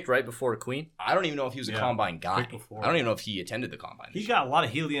Wasn't he even picked right before Queen? know if he was a Yeah, combine guy. picked before. I don't even know if he attended the combine. He got a lot of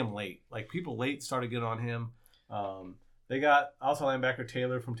helium late. Like people late started getting on him. They got also linebacker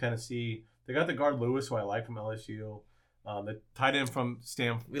Taylor from Tennessee. They got the guard Lewis, who I like from LSU. The tight end from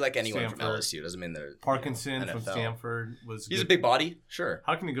Stanford. We like anyone Stanford. from LSU. Doesn't mean they're Parkinson from NFL. Stanford was. He's good. a big body, sure.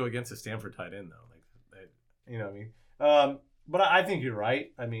 How can you go against a Stanford tight end though? Like, you know what I mean? But I think you're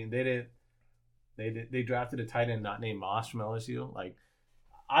right. I mean, they drafted a tight end not named Moss from LSU. Like,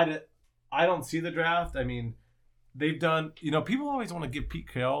 I don't see the draft. I mean, they've done. People always want to give Pete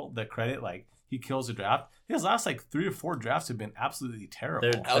Carroll the credit, like he kills the draft. His last 3 or 4 drafts have been absolutely terrible.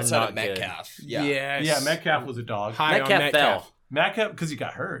 They're Outside not of Metcalf. good. Yeah. Yes. Yeah, Metcalf was a dog. High on Metcalf fell. Metcalf, because he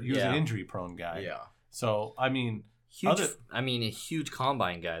got hurt. He was Yeah. an injury-prone guy. Yeah. So, I mean, Huge. A huge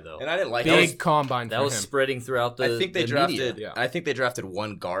combine guy though. And I didn't like Big combine That for was him. spreading throughout the. I think they the drafted. media. I think they drafted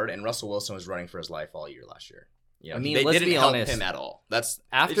one guard, and Russell Wilson was running for his life all year last year. Yeah, I mean, they let's didn't be help honest. him at all. That's it's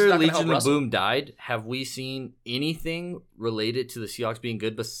After not gonna help Legion of Russell. Boom died, have we seen anything related to the Seahawks being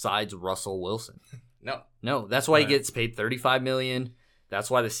good besides Russell Wilson? No. That's why he gets paid $35 million. That's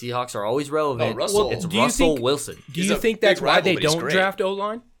why the Seahawks are always relevant. Oh, Russell. It's Do you Russell think- Wilson. Do He's you a think big that's why rival, they but he's don't great. draft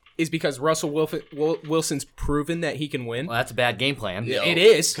O-line? Is because Russell Wilson's proven that he can win? Well, that's a bad game plan. No, It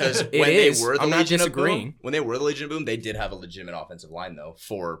is. because It when is. they were the I'm not Legion of disagreeing. Boom, when they were the Legion of Boom, they did have a legitimate offensive line though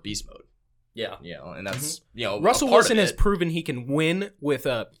for beast mode. Yeah. And that's Russell a part Wilson of has it. proven he can win with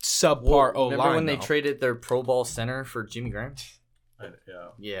a subpar O-line. Remember when they though. traded their Pro Bowl center for Jimmy Graham? Yeah.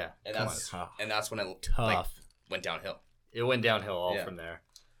 Yeah. and Come that's on. and that's when it Tough. went downhill. It went downhill all Yeah. from there.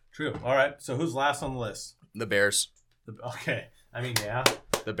 True. All right. So who's last on the list? The Bears, Okay. I mean, yeah.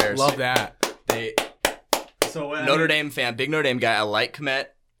 the Bears, Love that. They So Notre Dame fan, big Notre Dame guy. I like Kmet.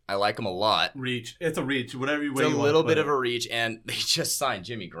 I like him a lot. reach. It's a reach. Whatever you It's a little bit of a reach, and they just signed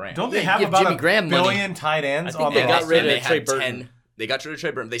Jimmy Graham. Don't they They have give about Jimmy a Graham money. billion tight ends I think on they the got roster? rid And of they Trey had Burton. 10. They got rid of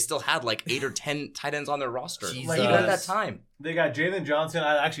Trey Burton. They still had 8 or 10 tight ends on their roster. Jesus. Even at that time. They got Jalen Johnson.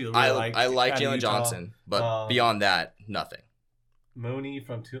 I actually really like. I like out of Jalen Utah. Johnson, but beyond that, nothing. Mooney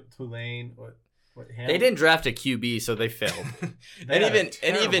from Tulane. What They didn't draft a QB, so they failed. And even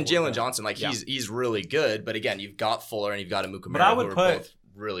terrible Jalen draft. Johnson, he's really good. But again, you've got Fuller and you've got Amukamara, But I would who are put- both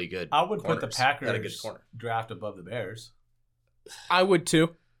really good. I would put the corners. Got a good Packers corner. draft above the Bears, I would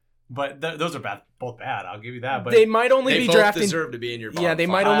too. but those are both bad. I'll give you that. But They might only They be both drafting. deserve to be in your bottom Yeah, they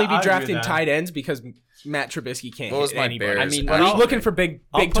might five. only be I agree drafting with that. tight ends because Matt Trubisky can't What was hit my anybody. Bears? I mean, But he's I'll- looking for big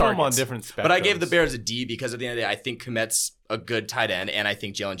I'll put targets. them on different spectrums. But I gave the Bears a D because at the end of the day, I think Kmet's a good tight end, and I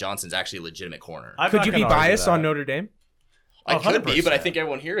think Jalen Johnson's actually a legitimate corner. I'm Could not you be gonna argue biased that. on Notre Dame? I could be, but I 100%. think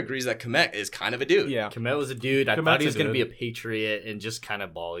everyone here agrees that Kmet is kind of a dude. Yeah. Komet was a dude. I Komet's thought he was a going to be a dude. Patriot and just kind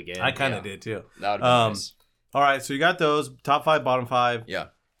of ball again. I kind of Yeah. did too. That would be nice. All right, so you got those top 5, bottom 5. Yeah.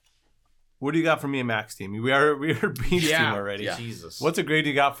 What do you got for me and Max team? We are beef Yeah. team already. Yeah. Jesus. What's a grade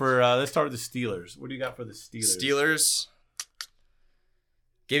you got for? Let's start with the Steelers. What do you got for the Steelers? Steelers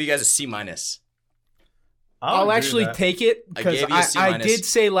gave you guys a C minus. I'll actually take it I because gave you a C I minus. did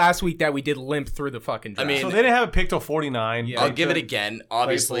say last week that we did limp through the fucking draft. I mean, So they didn't have a pick till 49. Yeah. I'll They give it took- again.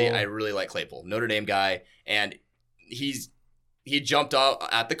 Obviously, Claypool. I really like Claypool, Notre Dame guy, and he jumped out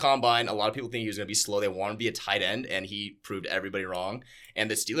at the combine. A lot of people think he was going to be slow. They wanted to be a tight end, and he proved everybody wrong. And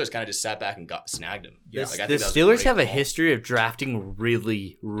the Steelers kind of just sat back and snagged him. The, Like, I think the that was Steelers great have a call. history of drafting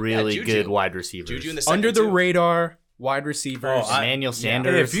really, really Juju. good wide receivers. Juju in the second, under the too. radar wide receivers. Oh, Emmanuel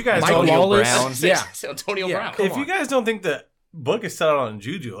Sanders. If you guys Mike don't- Antonio Wallace. Brown. Yeah. Antonio Yeah, Brown. come If on. you guys don't think the book is set out on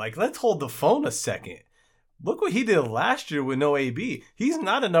Juju, like let's hold the phone a second. Look what he did last year with no AB. He's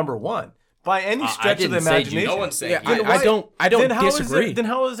not a number 1 by any I stretch of the didn't say Juju. imagination. No one's saying Yeah, he is. I don't then how is disagree. then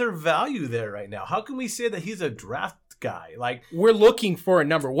how is there value there right now? How can we say that he's a draft guy? Like, We're looking for a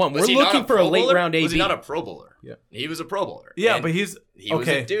number 1. Was We're he not looking for a Pro late Bowler? round AB. Was he not a Pro Bowler? Yeah. He was a Pro Bowler. yeah, And but he was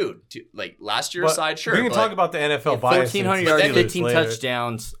okay. a dude. Like last year But aside, sure. we can but talk about the NFL bias. 1,400 and yards, then- 15 later.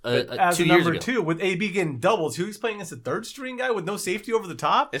 touchdowns But as 2 a years number ago. 2, with AB getting doubles, who he's playing against a third string guy with no safety over the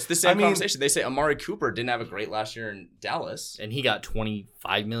top. It's the same I mean, conversation. They say Amari Cooper didn't have a great last year in Dallas. And he got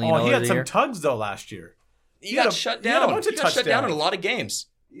 $25 million Oh, he had a some year. tugs though last year. He had got a- shut he had a down. bunch He of got shut down in a touchdowns. lot of games.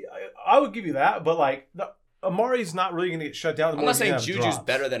 I would give you that, but like Amari's not really going to get shut down. The I'm more not saying he's gonna have Juju's drops.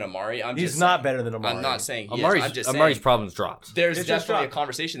 better than Amari. He's not better than Amari. I'm not saying he Amari's, is. I'm just Amari's saying problems dropped. there's It just definitely a dropped.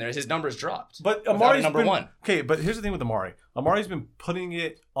 conversation there. His numbers dropped. But without a Amari's number been, 1. Okay, but here's the thing with Amari. Amari's been putting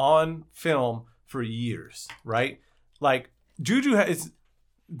it on film for years, right? Like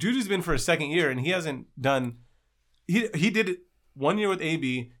Juju's been for a second year and he hasn't done. He did it 1 year with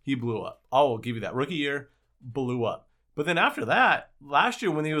AB. He blew up. I will give you that. Rookie year blew up. But then after that, last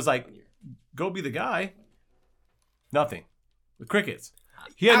year when he was like, "Go be the guy," nothing. The crickets.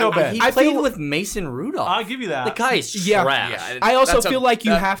 He had no bet. He I played feel- with Mason Rudolph. I'll give you that. the guy's Yeah. trash. Yeah, I also That's a- feel like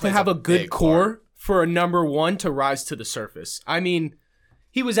you that have to plays have a a good big core part. for a number 1 to rise to the surface. I mean,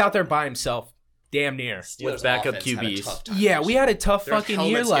 he was out there by himself, damn near. Steelers' backup offense had a QBs. tough time Yeah, this we year. had a tough Their fucking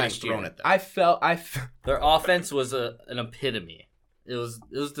year helmets getting last thrown year. at them. I felt Their offense was an epitome. It was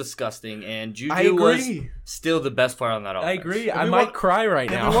disgusting, and Juju I was agree. still the best player on that offense. I agree. If I we might want- cry right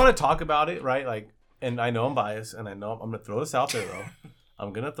If now. we want to talk about it, right? Like and I know I'm biased, and I know I'm going to throw this out there, though.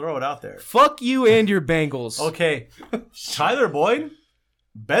 I'm going to throw it out there. Fuck you and your Bengals. Okay. Tyler Boyd,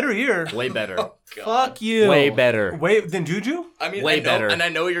 better year. Way better. Fuck you. Way better. Way than Juju? I mean, Way I know, better. and I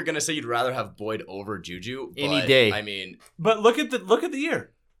know you're gonna say you'd rather have Boyd over Juju Any but, day. I mean, But look at the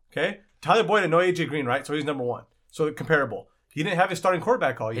year. Okay? Tyler Boyd and no AJ Green, right? So he's number one. So comparable. He didn't have his starting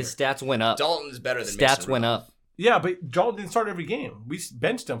quarterback all year. His stats went up. Dalton's better than Stats Mason went Rudolph. up. Yeah, but Joel didn't start every game. We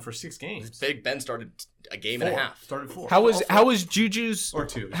benched him for 6 games. Big Ben started a game and a half. Started 4. How was Juju's Or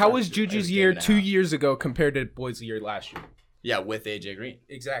 2. How was Every Juju's game year and a 2 half. years ago compared to Boyd's year last year? Yeah, with AJ Green.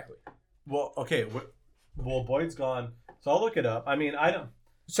 Exactly. Well, okay. Well, Boyd's gone. So I'll look it up. I mean, I don't.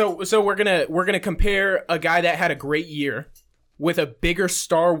 So we're gonna compare a guy that had a great year with a bigger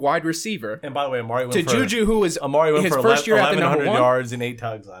star wide receiver And by the way, Amari went to for Juju, who was Amari went his for first year at the number 1,100 one. yards and 8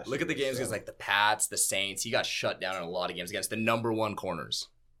 tugs last year. Look at the games against like the Pats, the Saints. He got shut down in a lot of games against the number one corners.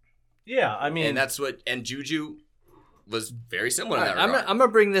 Yeah, I mean, And that's what. And Juju was very similar in that I'm regard.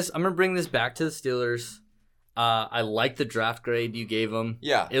 gonna bring this back to the Steelers. I like the draft grade you gave him.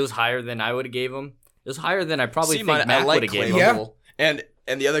 Yeah. It was higher than I would have gave him. It was higher than I probably See, think mine, Matt I would like have gave Clay him. Yeah. Hill.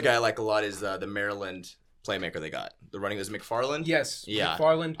 And the other guy I like a lot is the Maryland playmaker they got. The running was McFarland. Yes, Yeah.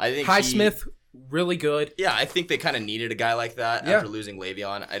 McFarland. I think Highsmith, really good. Yeah, I think they kind of needed a guy like that Yeah. after losing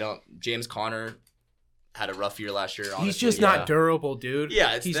Le'Veon. James Conner had a rough year last year. Honestly. He's just yeah. not durable, dude.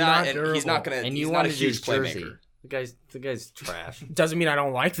 Yeah, it's he's that, not and durable. he's not gonna. And he's you not a wanted huge his jersey. playmaker. The guy's trash. Doesn't mean I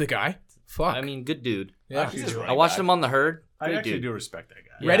don't like the guy. Fuck. I mean, good dude. yeah. He's just I watched him on the herd. I Great actually dude. do respect that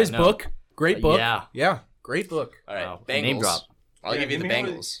guy. Yeah, Read his no. book. Great book. Yeah. Great book. All right, Wow. Bengals. Name drop. I'll Yeah, give you the give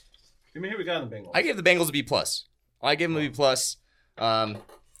me Bengals. Give me here we got in the Bengals. I gave the Bengals a B plus. I gave them a B plus.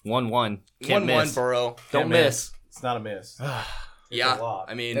 1-1. Can't 1-1 miss. Burrow. Don't miss. It's not a miss. Yeah, a lot.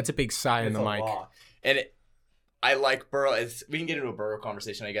 I mean, That's a big sigh in It's the a mic. lot. and I like Burrow. We can get into a Burrow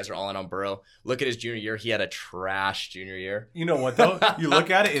conversation. You guys are all in on Burrow. Look at his junior year. He had a trash junior year. You know what though? You look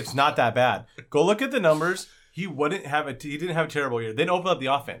at it, it's not that bad. Go look at the numbers. He didn't have a terrible year. They didn't open up the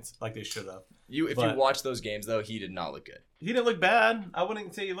offense like they should have. If you But- watch those games though, he did not look good. He didn't look bad. I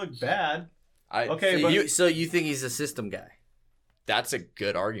wouldn't say he looked bad. Okay, So but you think he's a system guy? That's a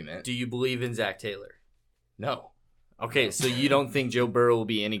good argument. Do you believe in Zach Taylor? No, Okay, so you don't think Joe Burrow will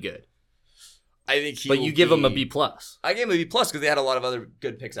be any good, I think he. but will you give him a be- B plus. I gave him a B plus because they had a lot of other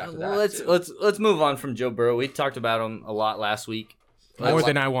good picks after Well, that. let's too. let's move on from Joe Burrow. We talked about him a lot last week. More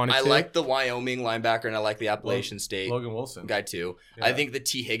than I wanted I to. like the Wyoming linebacker and I like the Appalachian State Logan Wilson. guy too. Yeah. I think the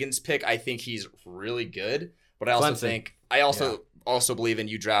T Higgins pick. I think he's really good, but I also Clemson. think also believe in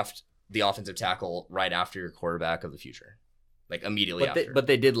you draft the offensive tackle right after your quarterback of the future, like immediately after. But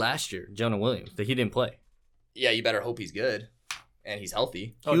they did last year. Jonah Williams. He didn't play. yeah, you better hope he's good and he's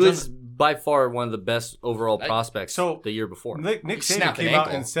healthy. Oh, He was by far one of the best overall prospects so- the year before. Nick He Saban snapped an came out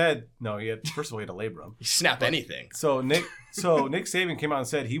ankle. and said no. He had first of all he had a labrum. You snap anything. So Nick Saban came out and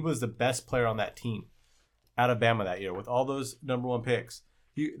said he was the best player on that team, Alabama that year with all those number one picks.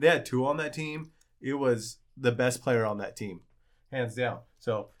 They had 2 on that team. It was the best player on that team, hands down.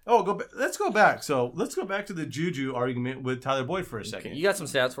 So let's go back. So let's go back to the Juju argument with Tyler Boyd for a second. You got some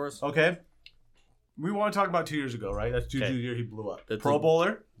stats for us? Okay, we want to talk about 2 years ago, right? That's Juju's Okay. year he blew up. That's Pro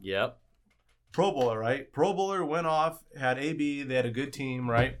Bowler. Yep. Pro Bowler, right? Pro Bowler went off, had AB, they had a good team,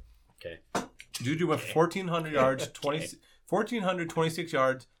 right? Okay. Juju went 1,400 yards, 1,426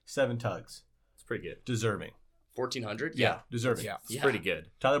 yards, 7 tugs. It's pretty good. Deserving. 1,400. Deserving. Yeah. It's pretty good.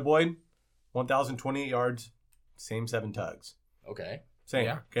 Tyler Boyd, 1,028 yards, same 7 tugs. Okay. Same.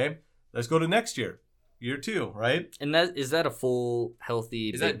 Yeah. Okay. Let's go to next year. Year 2, right? And is that a full healthy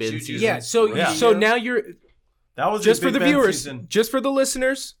Is Big that Ben Juju's- season? Yeah. So Yeah. so now you're That was just the for the Big Ben viewers, season. just for the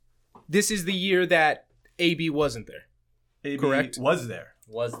listeners. This is the year that AB wasn't there. AB correct. was there.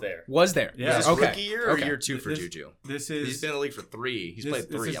 Was there? Was there? Yeah. Is this Okay. rookie year or Okay. year 2 for This- Juju? This is He's been in the league for 3. He's this- played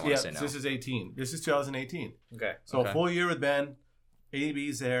 3. This is, I want to say now. This is 18. This is 2018. Okay. So Okay. full year with Ben.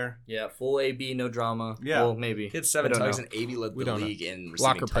 AB's there. Yeah, full AB, no drama. Yeah. Well, maybe. He had 7 I don't tugs know. and AB led We the don't know. league in receiving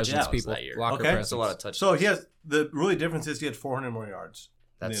Locker presence, touchdowns people. that year. Locker Okay. presence. That's a lot of touchdowns. So he has the really difference is he had 400 more yards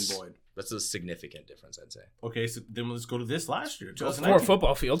than That's Boyd. That's a significant difference, I'd say. Okay, so then let's go to this last year, 2019. 4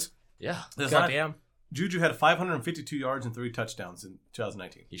 football fields. Yeah, This last- Goddamn. Juju had 552 yards and 3 touchdowns in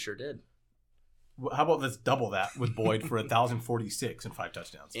 2019. he sure did. How about let's double that with Boyd for 1,046 and 5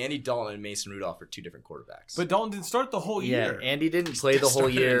 touchdowns? Andy Dalton and Mason Rudolph are 2 different quarterbacks. But Dalton didn't start the whole Yeah, year. Andy didn't play the whole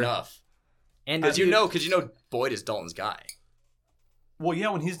Started year. enough. And Because you know Boyd is Dalton's guy. Well, yeah,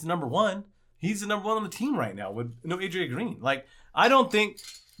 when he's the number one, he's the number one on the team right now with no AJ Green. Like, I don't think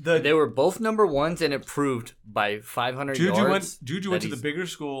they were both number ones, and it proved by 500 Juju yards. went to the bigger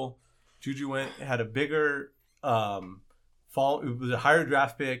school. Juju had a bigger fall. It was a higher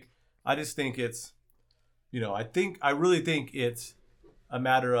draft pick. I just think it's I really think it's a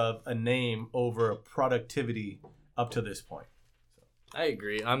matter of a name over productivity up to this point. I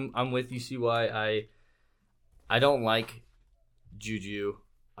agree. I'm with you, CY. I don't like Juju.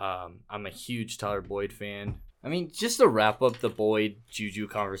 I'm a huge Tyler Boyd fan. I mean, just to wrap up the Boyd Juju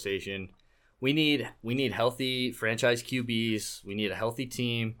conversation, we need healthy franchise QBs. We need a healthy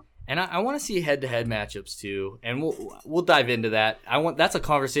team, and I want to see head-to-head matchups too. And we'll dive into that. That's a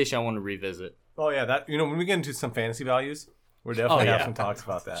conversation I want to revisit. Oh yeah, that when we get into some fantasy values, we're definitely have some talks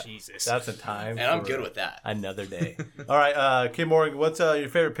about that. Jesus, that's a time. And I'm good with that. Another day. All right, K Morgan, what's your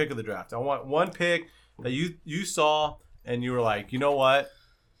favorite pick of the draft? I want one pick that you saw and you were like, you know what,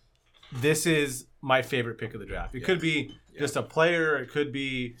 this is my favorite pick of the draft. It could be just a player. It could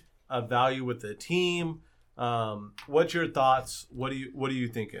be a value with the team. What's your thoughts? What are you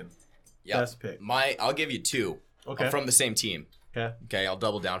thinking? Best pick. I'll give you two. Okay. From the same team. Okay, I'll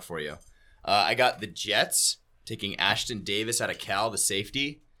double down for you. I got the Jets taking Ashton Davis out of Cal, the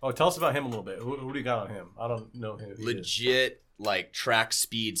safety. Oh, tell us about him a little bit. Who do you got on him? I don't know him. Legit, like, track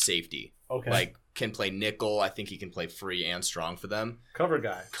speed safety. Okay. Like, can play nickel. I think he can play free and strong for them. Cover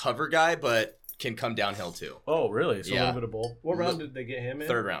guy, but can come downhill too. Oh, really? So a Yeah. little bit of both. What round did they get him in?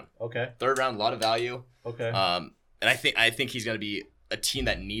 Third round. Okay. Third round, a lot of value. Okay. And I think he's going to be a team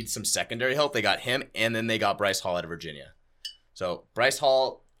that needs some secondary help. They got him, and then they got Bryce Hall out of Virginia. So Bryce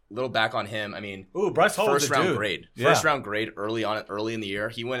Hall, a little back on him. I mean, Bryce Hall was first a round dude. grade. Yeah. First round grade early in the year.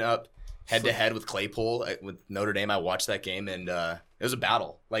 He went up head to head with Claypool with Notre Dame. I watched that game, and it was a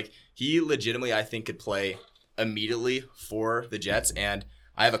battle. Like, he legitimately, I think, could play immediately for the Jets, and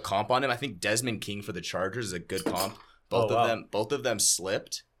I have a comp on him. I think Desmond King for the Chargers is a good comp. Both of them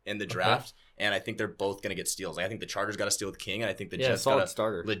slipped in the draft, and I think they're both going to get steals. Like, I think the Chargers got a steal with King, and I think the Jets got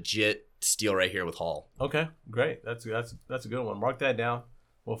a legit steal right here with Hall. Okay, great. That's a good one. Mark that down.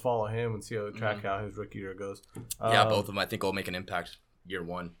 We'll follow him and see how his rookie year goes. Yeah, both of them I think will make an impact year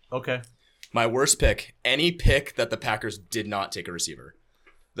one. Okay. My worst pick, any pick that the Packers did not take a receiver.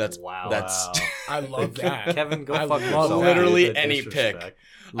 That's I love that. Kevin, go I fuck love yourself. that. literally any pick.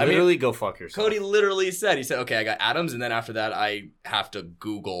 Literally go fuck yourself. Cody literally said, he said, okay, I got Adams, and then after that, I have to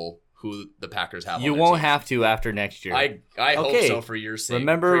Google who the Packers have. You won't have to after next year. I hope so, for your sake.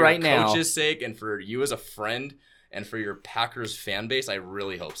 Remember, for your right now, coach's sake, and for you as a friend, and for your Packers fan base, I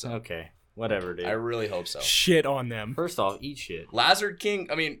really hope so. Okay, whatever, dude. I really hope so. Shit on them. First off, eat shit. Lazard King,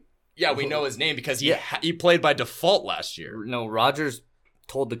 I mean, yeah, we know his name because he played by default last year. No, Rodgers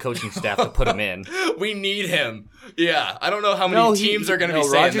told the coaching staff to put him in. We need him. Yeah, I don't know how many teams are going to be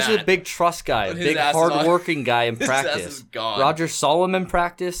saying Rodgers that. is a big trust guy, a His big ass is hard-working guy in His practice. ass is gone. Rodgers saw him in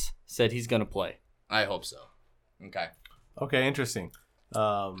practice, said he's going to play. I hope so. Okay. Okay, interesting.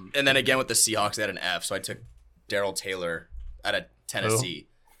 And then again with the Seahawks, they had an F, so I took Darrell Taylor out of Tennessee.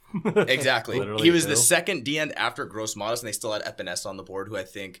 Exactly. He was the second D end after Gross Modest, and they still had Epinesa on the board, who I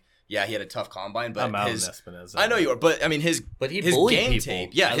think, he had a tough combine, but I'm out on Espinoza. I know you are, but I mean his he his bullied game people. tape.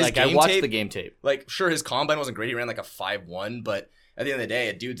 Yeah, his I game watched tape, the game tape. Like, sure, his combine wasn't great. He ran like a 5.1, but at the end of the day,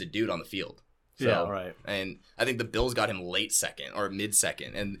 a dude's a dude on the field. So, yeah, right. And I think the Bills got him late second or mid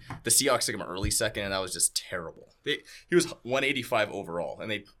second, and the Seahawks took him early second, and that was just terrible. He was 185 overall, and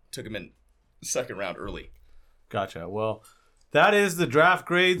they took him in the second round early. Gotcha. Well, that is the draft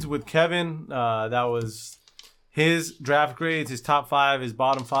grades with Kevin. That was his draft grades, his top 5, his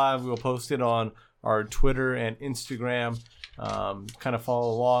bottom 5. We will post it on our Twitter and Instagram. Kind of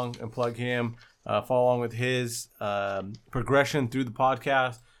follow along and plug him. Follow along with his progression through the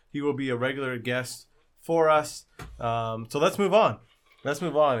podcast. He will be a regular guest for us. So let's move on.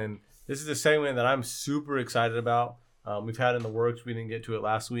 And this is a segment that I'm super excited about. We've had in the works. We didn't get to it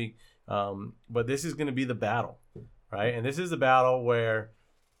last week. But this is going to be the battle, right? And this is the battle where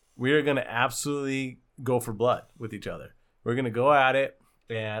we are going to absolutely go for blood with each other. We're going to go at it,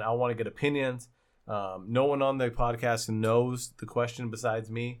 and I want to get opinions. No one on the podcast knows the question besides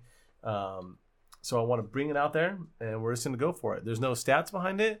me. So I want to bring it out there, and we're just going to go for it. There's no stats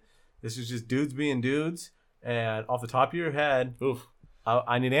behind it. This is just dudes being dudes. And off the top of your head,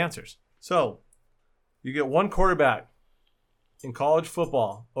 I need answers. So you get one quarterback in college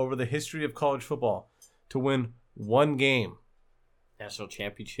football over the history of college football to win one game. National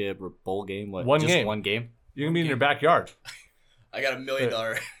championship or bowl game? What? One just game. One game? You're going to be in your backyard. I got $1 million.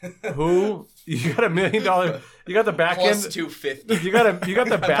 Who? You got $1 million. You got the back Plus end. 250. You got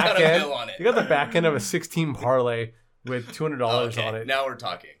the back got a end. bill on it. You got the back end of a 16 parlay with $200 Okay, on it. now we're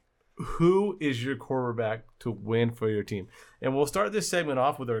talking. Who is your quarterback to win for your team? And we'll start this segment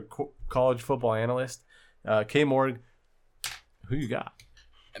off with our college football analyst, K Morg. Who you got?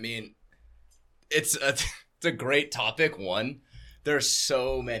 I mean, it's a great topic, one, There are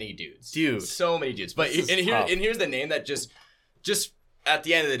so many dudes. Dude. So many dudes. But This is tough. here's the name that just at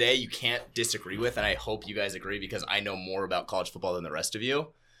the end of the day, you can't disagree with, and I hope you guys agree because I know more about college football than the rest of you.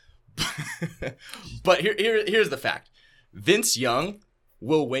 But here's the fact. Vince Young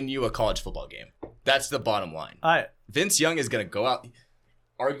will win you a college football game. That's the bottom line. Vince Young is going to go out,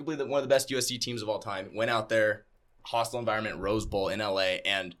 arguably one of the best USC teams of all time, went out there, hostile environment, Rose Bowl in LA,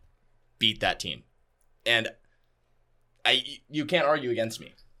 and beat that team. And you can't argue against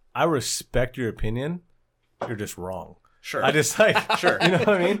me. I respect your opinion. You're just wrong. Sure. I just like, Sure. You know what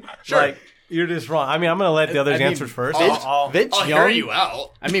I mean? Sure. Like, you're just wrong. I mean, I'm going to let the others answer first. Vince I'll Young, hear you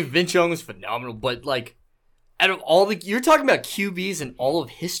out. I mean, Vince Young was phenomenal, but like, out of all the, you're talking about QBs in all of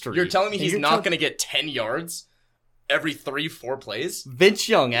history. You're telling me And he's you're not talking- going to get 10 yards every 3-4 plays? Vince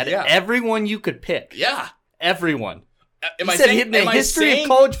Young, out of Yeah. everyone you could pick. Yeah. Everyone. Am He I said saying, in the am I history of saying-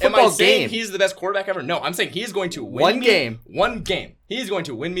 college am I football saying game. he's the best quarterback ever? No, I'm saying he's going to win One me game. One game. He's going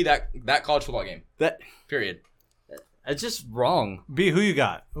to win me that college football game. That Period. It's just wrong. B, who you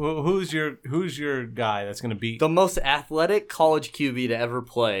got? Who's your guy that's going to beat? The most athletic college QB to ever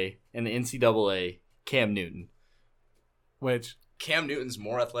play in the NCAA, Cam Newton. Which? Cam Newton's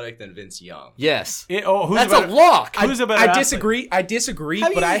more athletic than Vince Young. Yes. Who's That's better, a lock. Who's a better I athlete? disagree. I disagree, How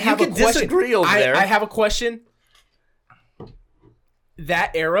do but you- I have you a can question. disagree over there. I have a question.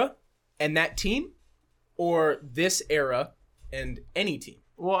 That era and that team, or this era and any team?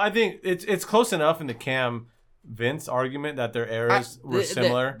 Well, I think it's close enough in the Cam Vince argument that their eras were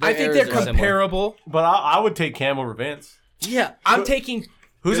similar. I think eras they're are similar. comparable. But I would take Cam over Vince. Yeah. I'm taking.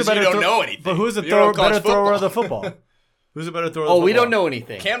 Who's a Because better you don't know anything. But who's a You don't know better college thrower football. of the football? Who's a better thrower? Oh, of the we football? don't know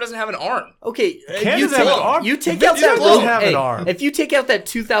anything. Cam doesn't have an arm. Okay, Cam you doesn't have take, an arm. you take Vince out that Young doesn't have an hey, arm. If you take out that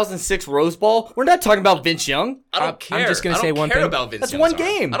 2006 Rose Bowl, we're not talking about Vince Young. I don't care. I'm just gonna I don't say one care thing. about Vince That's Young's one arm.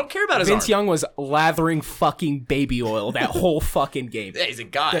 game. I don't care about his Vince arm. Young was lathering fucking baby oil that whole fucking game. Yeah, he's a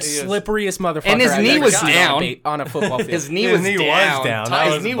guy. The slipperiest motherfucker. And his I've knee ever was seen down. on a football field. His knee His was knee was down. down. That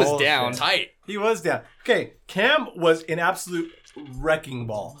His was knee was bullshit. down. Tight. He was down. Okay, Cam was an absolute wrecking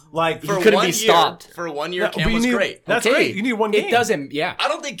ball. Like For couldn't one be year, stopped. For 1 year, Yeah, Cam but you was need- great. That's Okay. great. You need one game. It doesn't. Yeah. I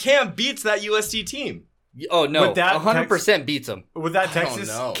don't think Cam beats that USC team. Oh no, With that 100% beats him. With that I don't Texas.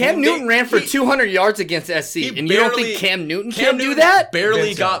 know. Cam He- Newton ran for he- 200 yards against SC, he and you don't barely- think Cam Newton Cam can do Newton that? barely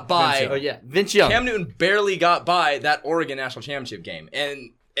Vince got Young. by. Vince Oh yeah, Vince Young. Cam Newton barely got by that Oregon national championship game,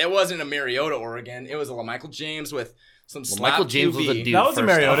 and it wasn't a Mariota Oregon. It was a Michael James with some slap Michael James was a QB. dude. That was a first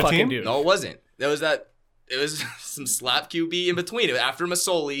Mariota off. team. dude. No, it wasn't. It was some slap QB in between. It was after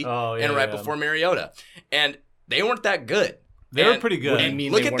Masoli Oh, yeah, and right yeah. before Mariota, and they weren't that good. They were And pretty good. What do you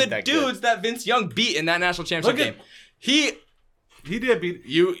mean Look they at weren't the that dudes good? that Vince Young beat in that national championship Look at- game. He did beat.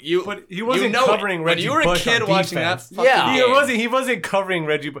 you But he wasn't you know covering it. Reggie When you were a Bush kid on watching defense. that, fucking Yeah. game. He wasn't covering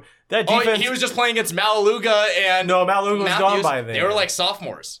Reggie. That Oh, defense. he was just playing against Malaluga and No, Malaluga was gone by then. They were like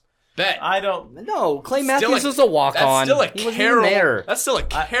sophomores. Bet. I don't. No, Clay Still Matthews a- was a walk That's on. still a He wasn't Carroll. even there. That's still a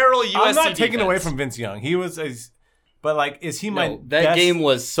Carroll USC I'm not taking defense. away from Vince Young. He was a. But like, is he my No, that best? game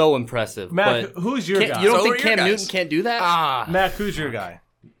was so impressive. Matt, but who's your can't- guy? you don't So think are your Cam guys. Newton can't do that? Matt, who's your guy?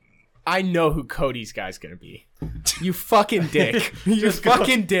 I know who Cody's guy's gonna be. You fucking dick. You Just go.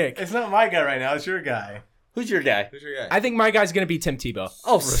 fucking dick. It's not my guy right now. It's your guy. Who's your guy? Who's your guy? I think my guy's gonna be Tim Tebow.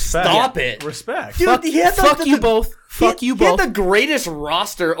 Oh, Respect. stop it. Respect. Dude, he had Fuck you both. Fuck you He had both. the greatest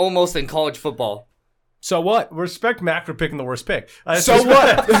roster almost in college football. So what? Respect Mac for picking the worst pick. So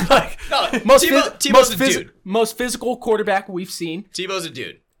what? Like, No, Most, Tebow's a dude. most physical quarterback we've seen Tebow's a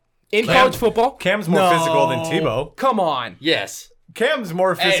dude. in Cam- college football. Cam's more No. physical than Tebow. Come on. Yes. Cam's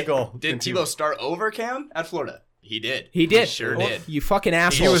more Hey, physical. did than Tebow start over Cam at Florida? He did. He did. Sure did. You fucking He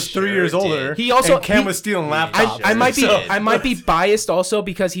asshole. was 3 years Sure older. did. He also- and Cam he- was stealing I- laptops. I might be So- I might be biased also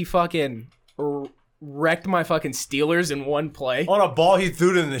because he fucking wrecked my fucking Steelers in one play. on a ball he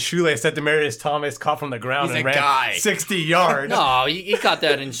threw it in the shoelace that Demarius Thomas caught from the ground He's and a ran guy. 60 yards. No, he caught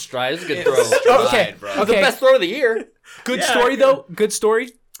that in stride. It was a good It's throw. stride, Okay, bro. The okay. best throw of the year. Good Yeah, story good. though. Good story.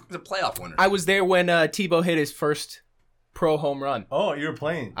 He's a playoff winner. I was there when Tebow hit his first pro home run. Oh, you were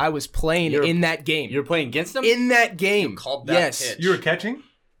playing. I was playing You're- in that game. You're playing against him? in that game. You called that yes. pitch. You were catching?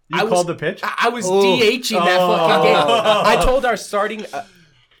 You I was- called the pitch? I was Oh. DHing that Oh. fucking game. I told our starting.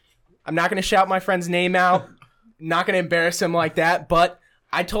 I'm not going to shout my friend's name out. Not going to embarrass him like that. But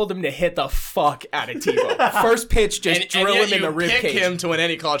I told him to hit the fuck out of Tebow. First pitch, just drill yet him in you the rib pick cage. him to win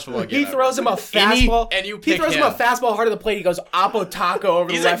any college football game. He throws him a fastball, and you he pick throws him him. a fastball hard to the plate. He goes Oppo Taco over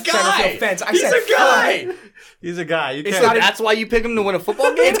the He's a left center guy. field fence. I He's said, a guy. He's a guy. You It's can't. not That's why you pick him to win a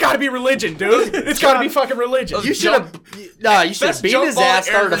football game? It's got to be religion, dude. It's got to be fucking religion. You should have. Nah, you should have Best beat jump his ball ass,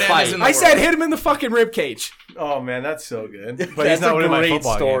 started a Aaron fight. Hernandez in the I said world. hit him in the fucking rib cage. Oh man, that's so good. But That's he's not a winning my great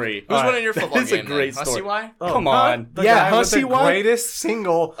football story. game. Who's All right. winning your football That's game? a great then? story. Hussey Y? Come on. The Yeah, guy with Hussey the won? greatest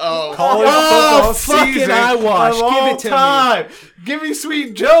single Oh. college Oh, football fucking season eyewash. of Give all it to me. time. Give me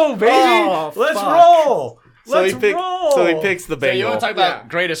Sweet Joe, baby. Oh, Let's fuck. roll. So Let's he roll. So he picks the So you Bengals. want to talk about Yeah.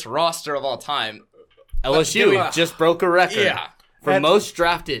 greatest roster of all time? LSU Yeah. just broke a record. Yeah. For And- most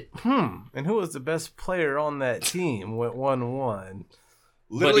drafted. And who was the best player on that team? Went 1-1.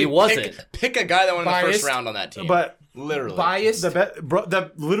 Literally he wasn't. Pick a guy that won in the Biased. first round on that team. But literally. Biased.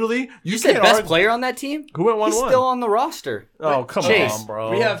 literally, You said can't best argue- player on that team? Who went 1-1? He's still on the roster. Oh, come Chase. on,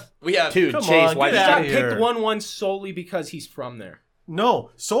 bro. we have Dude, Come Chase, on, why get did outta you got here. picked 1-1 solely because he's from there. No,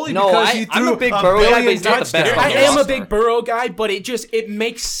 solely No, because he I'm threw a big Burrow guy, but billion he's not the best touchdowns. on I the am a roster. big Burrow guy, but it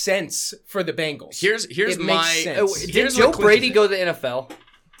makes sense for the Bengals. Here's It my makes sense. Did Here's Joe what clinches Brady it. go to the NFL?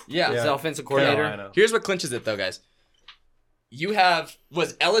 Yeah. As the offensive coordinator? Carolina. Here's what clinches it though, guys.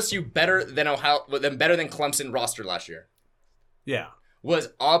 Was LSU better than Clemson roster last year? Yeah. Was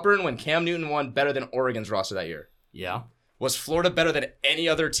Auburn when Cam Newton won better than Oregon's roster that year? Yeah. Was Florida better than any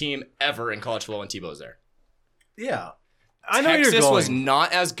other team ever in college football when Tebow was there? Yeah. I know Texas you're going. was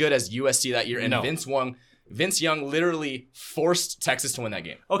not as good as USC that year, and No. Vince Young literally forced Texas to win that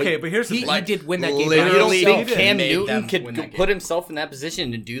game. Okay, but here's the He thing. did win that game. You don't Literally think did. Cam Made Newton them could win that game. put himself in that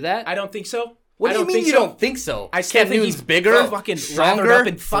position to do that? I don't think so. What I do you don't mean think you so. don't think so? I still Cam think Newton's he's bigger, fucking stronger, lathered up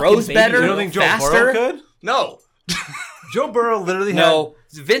in fucking throws baby better, You don't think Joe faster? Burrow could? No. Joe Burrow literally No.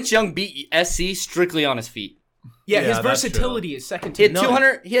 Vince Young beat SC strictly on his feet. Yeah, Yeah, his that's versatility is second He to had none.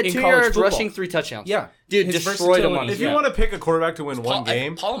 200. He had in 2 college yards football. rushing, 3 touchdowns. Yeah. Dude, His destroyed him on versatility. his If you feet. want to pick a quarterback to win one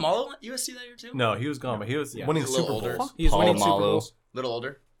game, Palomalo at USC that year too? no, he was gone, but he was winning a little Super older. Bowls. He was winning Super Palomalo. Bowls. Little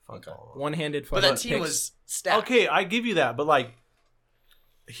older. Okay. One-handed. But that fucking team picks. was stacked. Okay, I give you that, but like,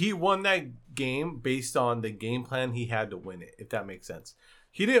 he won that game based on the game plan he had to win it. If that makes sense,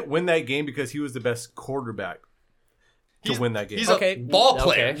 he didn't win that game because he was the best quarterback to win that game. He's Okay. a ball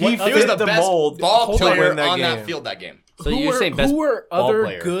player. Okay. He He fit was the the best mold ball to player win that on game. that field that game. So you're saying best who were ball other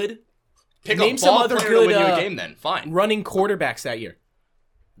player. good Pick Name a some ball other player good, to win you a uh, game then. Fine. running quarterbacks that year?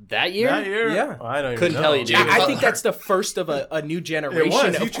 That year? That year, Yeah. I don't even Couldn't know. tell you, dude. I think that's the first of a new generation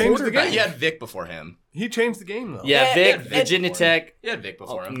was. He of changed the game. quarterbacks. He had Vic before him. He changed the game though. Yeah, Yeah, Vic, and- Virginia and- Tech. He had Vic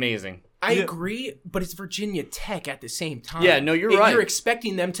before him. Amazing. I Yeah. agree, but it's Virginia Tech at the same time. Yeah, no, you're right. You're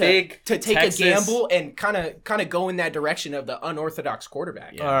expecting them to Big take Texas. a gamble and kind of go in that direction of the unorthodox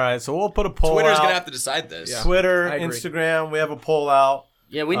quarterback. All right, so we'll put a poll Twitter's out. gonna have to decide this. Yeah. Twitter, I agree. Instagram. We have a poll out.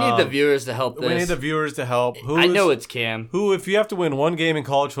 Yeah, we need the viewers to help this. We need the viewers to help. I know it's Cam. Who, if you have to win one game in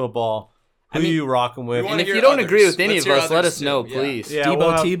college football, who are you rocking with? We wanna And if hear you don't others. agree with any Let's of hear us, let others us know, too. Yeah. please. Yeah, Tebow,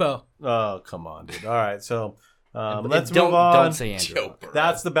 we'll have- Tebow. Oh, come on, dude. All right, so let's don't, move on. Don't say Andrew. Joe Burrow.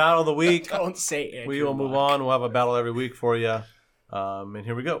 That's the battle of the week. Don't say it. We will move on. We'll have a battle every week for you. And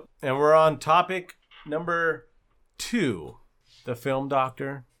here we go. And we're on topic number 2. The Film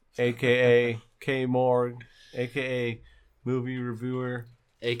Doctor, a.k.a. K. Morg, a.k.a. movie reviewer.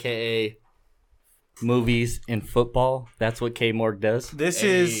 AKA movies and football. That's what K Morg does. This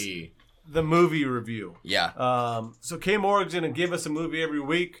is Hey. the movie review. Yeah. So K. Morg's going to give us a movie every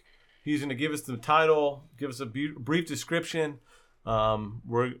week. He's going to give us the title, give us a brief description.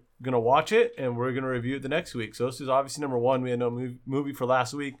 We're going to watch it, and we're going to review it the next week. So this is obviously number 1. We had no movie for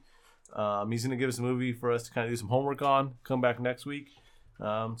last week. He's going to give us a movie for us to kind of do some homework on. Come back next week.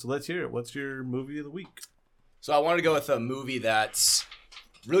 So let's hear it. What's your movie of the week? So I wanted to go with a movie that's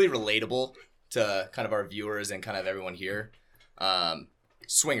really relatable to kind of our viewers and kind of everyone here.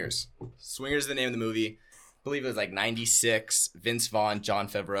 Swingers. Swingers is the name of the movie. I believe it was like 96. Vince Vaughn, Jon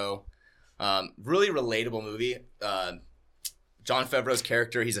Favreau. Really relatable movie. Jon Favreau's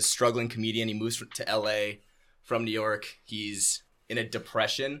character, he's a struggling comedian. He moves to LA from New York. He's in a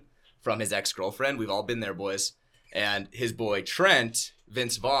depression from his ex-girlfriend. We've all been there, boys. And his boy Trent,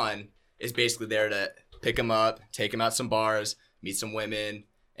 Vince Vaughn, is basically there to pick him up, take him out some bars, meet some women,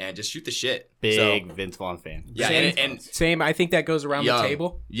 and just shoot the shit. Big So, Vince Vaughn fan. yeah, Same. and Same. I think that goes around young, the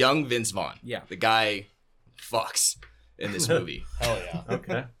table. young Vince Vaughn. Yeah. The guy fucks in this movie. Hell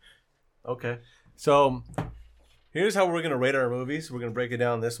yeah. Okay. So here's how we're going to rate our movies. We're going to break it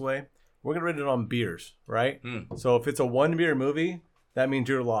down this way. We're going to rate it on beers, right? So if it's a 1 beer movie, that means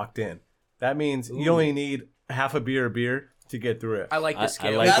you're locked in. That means you only need half a beer to get through it. I like the I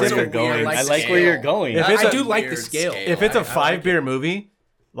scale. like That's where a you're going. weird I like scale. where you're going. If I it's a do like the weird scale. scale. If it's a I 5 like beer movie,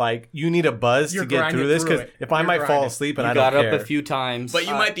 like you need a buzz You're to get grinding through this through because it. if I You're might fall grinding. asleep and You I got don't up care, a few times. But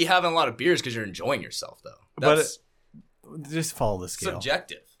you might be having a lot of beers because you're enjoying yourself, though. That's just follow the scale.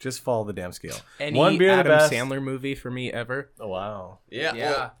 subjective. Just follow the damn scale. Any One beer, Adam the best. Sandler movie for me ever. Oh wow. Yeah.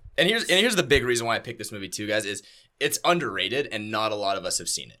 Yeah. Well, and here's the big reason why I picked this movie too, guys, is it's underrated and not a lot of us have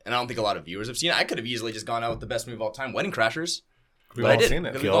seen it. And I don't think a lot of viewers have seen it. I could have easily just gone out with the best movie of all time, Wedding Crashers. We've But I all didn't. seen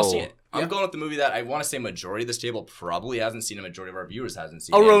it. We've all Yo. seen it. I'm Yeah. going with the movie that I want to say majority of this table probably hasn't seen. A majority of our viewers hasn't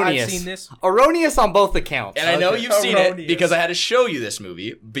seen. Erroneous. I've seen this. Erroneous on both accounts. And I know Okay. you've seen it Erroneous. because I had to show you this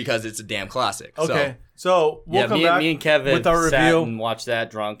movie because it's a damn classic. Okay, so we'll yeah, come me, back me and Kevin with our sat review. and watched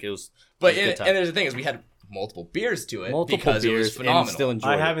that drunk. It was But it was a good time. and there's the thing is we had multiple beers to it multiple because beers it was and phenomenal. still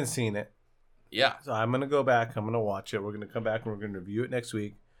enjoyed I it. haven't seen it, Yeah. so I'm gonna go back. I'm gonna watch it. We're gonna come back and we're gonna review it next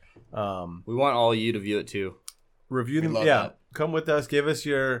week. We want all you to view it too. Review them. love Yeah, that. come with us. Give us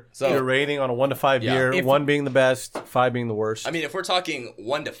your So- rating on a 1 to 5 Yeah. beer. If- 1 being the best, 5 being the worst. I mean, if we're talking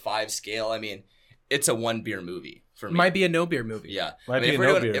 1 to 5 scale, I mean, it's a 1 beer movie for me. Might be a no beer movie. Yeah. Might I mean, be if a we're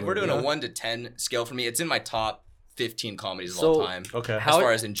no doing, beer if we're doing movie, a huh? 1 to 10 scale for me, it's in my top 15 comedies of So, all time. okay. how- As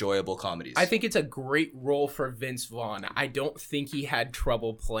far as enjoyable comedies. I think it's a great role for Vince Vaughn. I don't think he had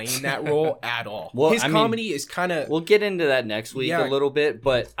trouble playing that role at all. Well, His I mean, comedy is kind of We'll get into that next week Yeah. a little bit,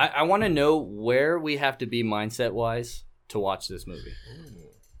 but I want to know where we have to be mindset wise to watch this movie.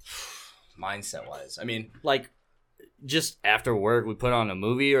 mindset wise. I mean, Like, just after work, we put on a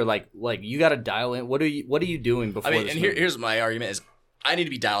movie, or like you got to dial in. What are you doing before? and this movie? here's my argument is I need to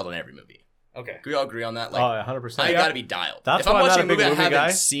be dialed on every movie. okay. Can we all agree on that? Like, 100%. I got to be dialed. That's if I'm why I'm not watching a a big movie I movie haven't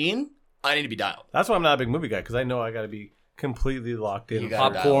guy. seen, I need to be dialed. That's why I'm not a big movie guy because I know I got to be completely locked in. You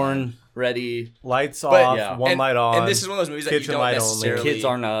gotta Popcorn ready. Lights But- off, yeah. one light on. And this is one of those movies that you kitchen don't light only. necessarily. Kids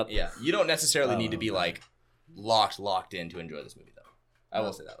aren't up. Yeah, you don't necessarily need to Oh, be like locked in to enjoy this movie, though. I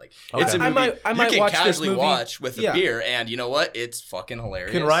will say that. Like, Okay. it's a I movie might you can watch this casually movie. watch with a Yeah. beer, and you know what? It's fucking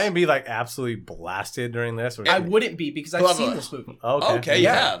hilarious. Can Ryan be like absolutely blasted during this? Or I wouldn't be because I've Love seen it. this movie. Okay. Okay, you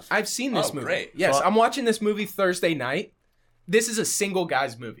have. I've seen this Oh, movie. great. Yes, So- I'm watching this movie Thursday night. This is a single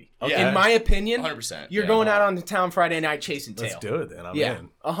guy's movie. Okay. In my opinion, 100%. you're yeah. going out on the town Friday night chasing Let's tail. do it then. I'm Yeah, in.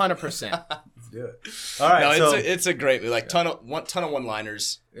 100%. Let's do it. All right. No, so it's a great movie. Like ton of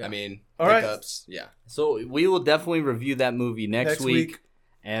one-liners. Yeah. I mean, All right. pickups. Yeah. So we will definitely review that movie next week,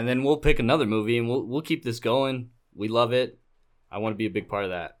 and then we'll pick another movie, and we'll keep this going. We love it. I want to be a big part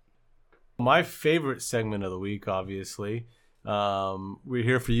of that. my favorite segment of the week, obviously. We're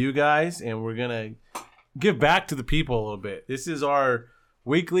here for you guys, and we're gonna give back to the people a little bit. This is our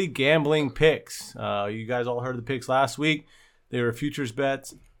weekly gambling picks. You guys all heard the picks last week. They were futures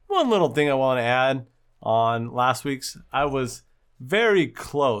bets. One little thing I want to add on last week's, I was very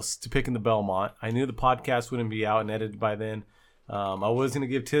close to picking the Belmont. I knew the podcast wouldn't be out and edited by then. I was going to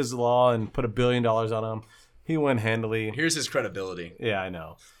give Tiz the Law and put $1 billion on him. He won handily. Here's his credibility. Yeah, I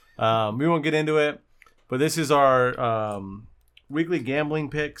know. We won't get into it, but this is our weekly gambling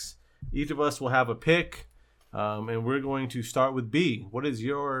picks. Each of us will have a pick, and we're going to start with B. What is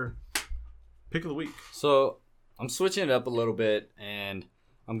your pick of the week? So I'm switching it up a little bit, and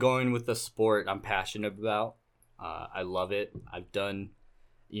I'm going with the sport I'm passionate about. I love it. I've done,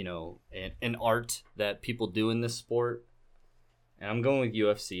 an art that people do in this sport, and I'm going with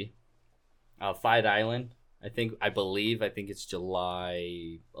UFC. Fight Island. I think it's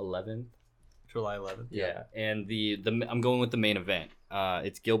July 11th. July 11th. Yeah, and the I'm going with the main event.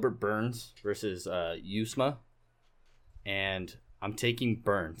 It's Gilbert Burns versus Usma, and I'm taking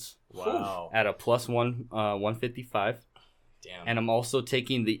Burns Wow. at a plus 155, Damn. and I'm also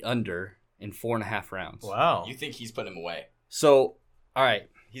taking the under in 4.5 rounds. Wow. You think he's putting him away? So, all right,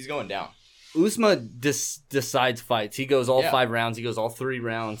 He's going down. Usma decides fights. He goes all Yeah. 5 rounds. He goes all 3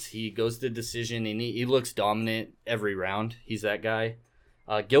 rounds. He goes to decision, and he looks dominant every round. He's that guy.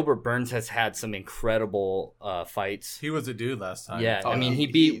 Gilbert Burns has had some incredible fights. He was a dude last time. Yeah, Oh, I mean, he-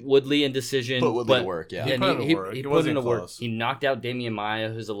 he beat he Woodley in decision. put Woodley but, to work, yeah. He and put in the work. He He put wasn't in the work. close. He knocked out Damian Maia,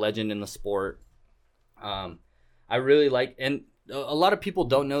 who's a legend in the sport. I really like, and a lot of people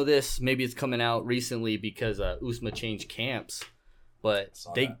don't know this. Maybe it's coming out recently because Usma changed camps, but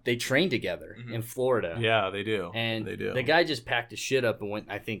they trained together in Florida. Yeah, they do. And they do. the guy just packed his shit up and went,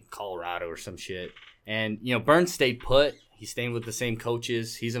 I think, Colorado or some shit. And, Burns stayed put. He's staying with the same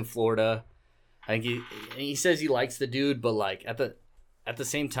coaches. He's in Florida. I think he says he likes the dude, but like at the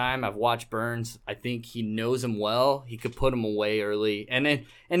same time, I've watched Burns. I think he knows him well. He could put him away early. And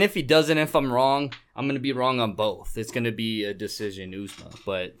if he doesn't, if I'm wrong, I'm going to be wrong on both. It's going to be a decision, Usma.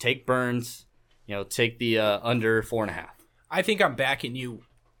 But take Burns, take the under 4.5. I think I'm backing you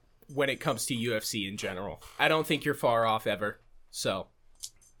when it comes to UFC in general. I don't think you're far off ever. So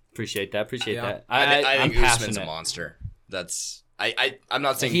Appreciate that. Yeah. that. I think I'm Usman's passionate. a monster. I'm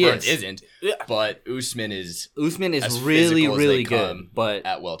not saying He Burns is. isn't, but Usman is Usman is as really, physical as they really come good. But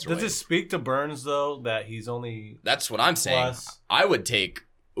at welterweight. Does it speak to Burns though that he's only That's what I'm saying. plus? I would take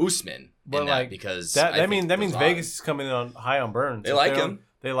Usman But in that like because that I think means those Vegas odds- is coming in on high on Burns. They If like they're him.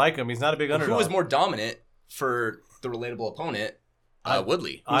 They like him. He's not a big underdog. Who was more dominant for the relatable opponent?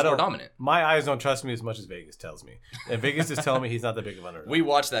 Woodley. Who was more dominant? My eyes don't trust me as much as Vegas tells me. And Vegas is telling me he's not that big of an underdog. We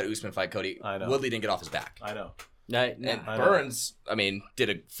watched that Usman fight, Cody. I know. Woodley didn't get off his back. I know. And I know. Burns, I mean, did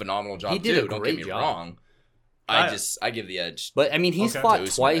a phenomenal job He did too. a Don't great get me job. wrong. I- I give the edge. But I mean, he's Okay. fought To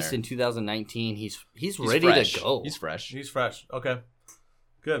Usman twice there. in 2019. He's He's ready fresh. to go. He's fresh. He's fresh. Okay.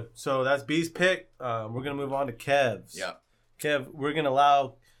 Good. So that's B's pick. We're gonna move on to Kev's. Yeah. Kev, we're gonna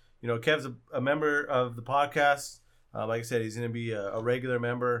allow, Kev's a member of the podcast. Like I said, he's gonna be a regular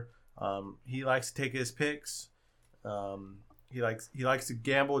member. He likes to take his picks. He likes to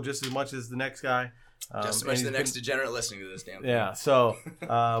gamble just as much as the next guy. Just as and much as he's the next been- degenerate listening to this damn thing. Yeah. So we're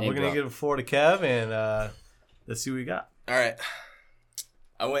gonna bro. give the floor to Kev, and let's see what we got. All right.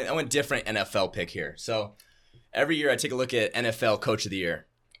 I went different NFL pick here. So every year I take a look at NFL Coach of the Year.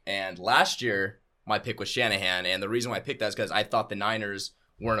 And last year my pick was Shanahan, and the reason why I picked that is because I thought the Niners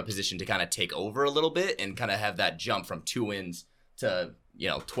were in a position to kind of take over a little bit and kind of have that jump from 2 wins to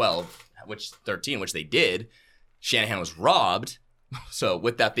 12, 13, which they did. Shanahan was robbed. So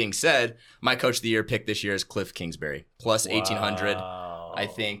with that being said, my Coach of the Year pick this year is Cliff Kingsbury, plus 1,800. Wow. I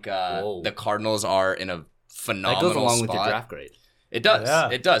think Whoa. the Cardinals are in a That phenomenal goes along spot. with the draft grade. It does. Yeah.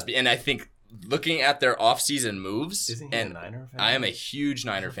 It does. And I think looking at their offseason moves, Isn't he a and Niner fan? I am a huge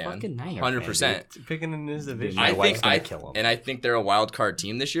Niner He's a fan. fucking Niner fan, 100%. Picking in his division. My I wife's think gonna I kill him. and I think they're a wild card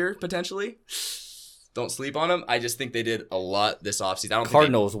team this year potentially. Don't sleep on them. I just think they did a lot this offseason. I don't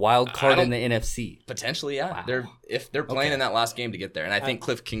Cardinals wild card I in the NFC. think potentially, yeah. Wow. They're playing in that last game to get there. And I think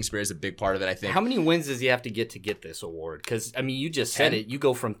Cliff Kingsbury is a big part of it. I think How many wins does he have to get this award? Because I mean, you just said 10. it. You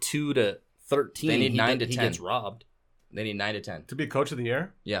go from 2 to 13. They need 9 to He 10. gets robbed. they need 9 to 10. To be coach of the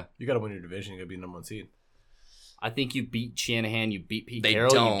year, Yeah. you got to win your division. You got to be number 1 seed. I think you beat Shanahan. You beat Pete They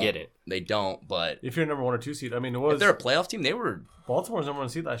Carroll. don't You get it. They don't, but If you're number 1 or 2 seed, I mean, it if was they're a playoff team, they were Baltimore's number 1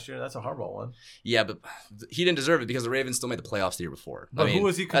 seed last year. That's a Harbaugh one. yeah, but he didn't deserve it because the Ravens still made the playoffs the year before. But I mean, who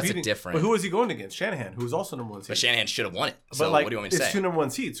was he competing? That's a different. But who was he going against? Shanahan, who was also number 1 seed. But Shanahan should have won it. But So like, what do you want me to it's say? 2 number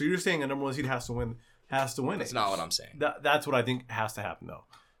 1 seeds. So you're saying a number 1 seed has to win That's it. not what I'm saying. That's what I think has to happen though.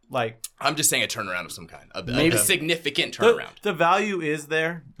 Like I'm just saying a turnaround of some kind, Maybe- a significant the, turnaround. the value is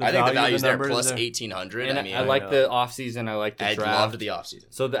there. I think the value of value's there numbers plus is there. 1,800. And I mean, I like know. the offseason. I like the I draft. loved the offseason.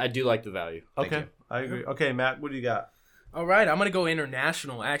 So I do like the value. Thank Okay, you. I agree. Okay, Matt, what do you got? All right, I'm gonna go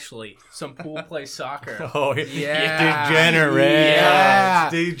international. Actually, some pool play soccer. Oh, Yeah. degenerate. Yeah.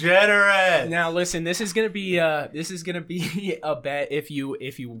 Degenerate. Now listen, this is gonna be a bet if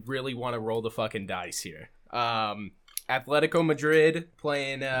you really want to roll the fucking dice here. Atletico Madrid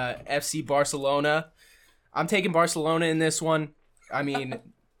playing FC Barcelona. I'm taking Barcelona in this one. I mean,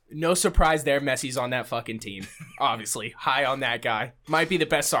 no surprise there. Messi's on that fucking team. Obviously, high on that guy. Might be the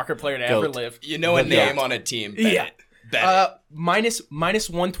best soccer player to ever Goat. live. You know a The name goat. on a team. Bet Yeah. it. Bet it. Minus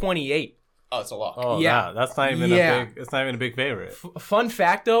 128. Oh, it's a lock. Oh, Yeah. that's not even Yeah. a big. It's not even a big favorite. Fun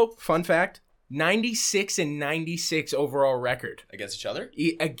fact, though. Fun fact. 96-96 overall record Against each other?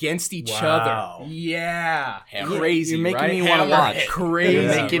 against each Wow. other. Yeah, Hammer. crazy. You're making right? me want to Hammer watch. hit. Crazy. You're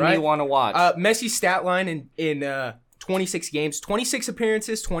Yeah. making right? me want to watch. Messi's stat line in 26 games, 26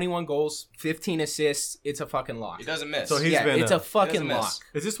 appearances, 21 goals, 15 assists. It's a fucking lock. He doesn't miss. So he's yeah, been it's a- a fucking doesn't miss. lock.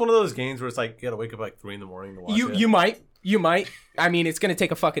 Is this one of those games where it's like you gotta wake up like 3 a.m. to watch it? You might. I mean, it's gonna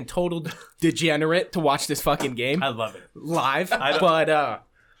take a fucking total degenerate to watch this fucking game I love it. live. don't- But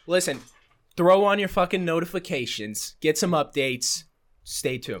listen, throw on your fucking notifications, get some updates.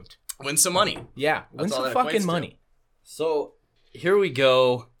 Stay tuned. Win some money. Yeah, win all some that fucking equates to. money. So here we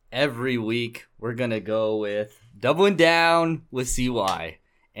go. Every week we're gonna go with doubling down with CY,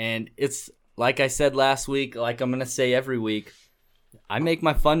 and it's like I said last week, like I'm gonna say every week. I make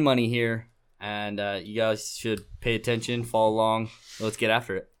my fun money here, and you guys should pay attention, follow along. Let's get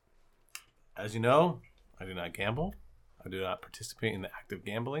after it. As you know, I do not gamble. I do not participate in the act of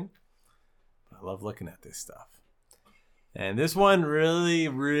gambling. But I love looking at this stuff. And this one really,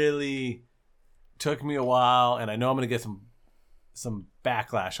 really took me a while, and I know I'm going to get some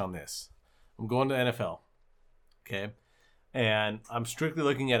backlash on this. I'm going to NFL, okay? And I'm strictly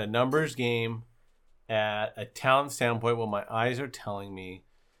looking at a numbers game at a talent standpoint, what my eyes are telling me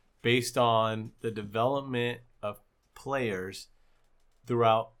based on the development of players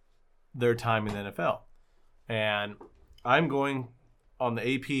throughout their time in the NFL. And I'm going on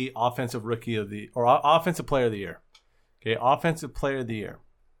the AP Offensive Rookie of the or Offensive Player of the Year. Okay, Offensive Player of the Year.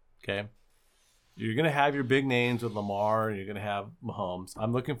 Okay. You're going to have your big names with Lamar, and you're going to have Mahomes.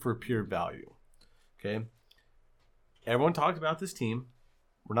 I'm looking for pure value. Okay? Everyone talked about this team.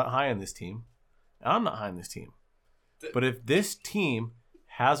 We're not high on this team. I'm not high on this team. But if this team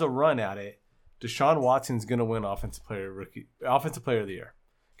has a run at it, Deshaun Watson's going to win Offensive Player of the Year.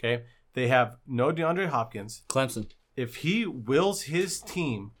 Okay? They have no DeAndre Hopkins. Clemson. If he wills his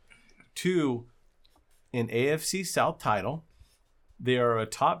team to an AFC South title, they are a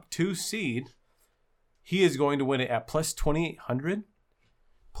top 2 seed. He is going to win it at plus 2,800.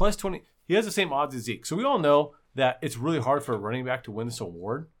 Plus 20. He has the same odds as Zeke. So we all know that it's really hard for a running back to win this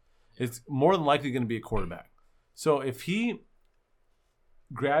award. It's more than likely going to be a quarterback. So if he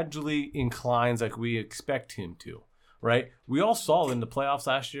gradually inclines like we expect him to, right? We all saw in the playoffs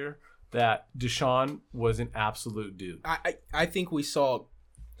last year that Deshaun was an absolute dude. I think we saw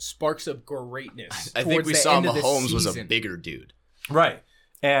sparks of greatness. I think we saw Mahomes was a bigger dude. Right.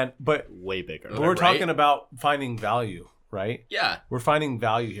 But way bigger. We're talking about finding value, right? Yeah. We're finding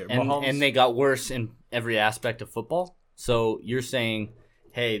value here. And they got worse in every aspect of football. So you're saying,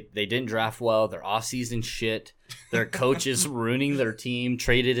 hey, they didn't draft well. Their offseason shit. Their coach is ruining their team,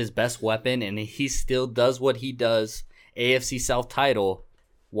 traded his best weapon, and he still does what he does. AFC South title,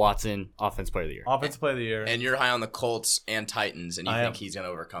 Watson, Offensive Player of the Year. Offensive Player of the Year. And you're high on the Colts and Titans, and you think he's going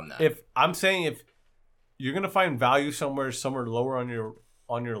to overcome that. If you're going to find value somewhere lower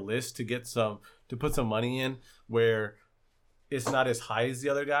on your list to put some money in where it's not as high as the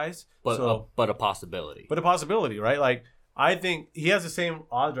other guys, but a possibility. But a possibility, right? Like I think he has the same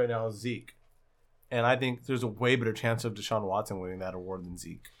odds right now as Zeke. And I think there's a way better chance of Deshaun Watson winning that award than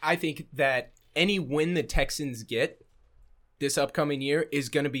Zeke. I think that any win the Texans get this upcoming year is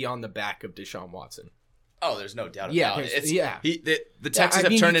going to be on the back of Deshaun Watson. Oh, there's no doubt about it. The Texans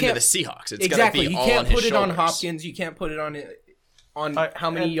have turned into the Seahawks. It's going to be all on his shoulders. You can't put it on Hopkins. You can't put it on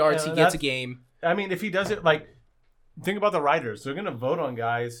how many yards he gets a game. I mean, if he does it, like, think about the writers. They're going to vote on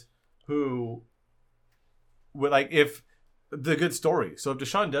guys who, if the good story. So if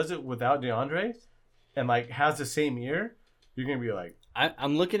Deshaun does it without DeAndre and, has the same year, you're going to be like.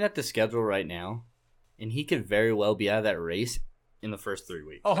 I'm looking at the schedule right now, and he could very well be out of that race in the first 3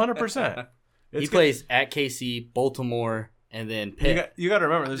 weeks. Oh, 100%. He plays at KC, Baltimore, and then Pitt. You got to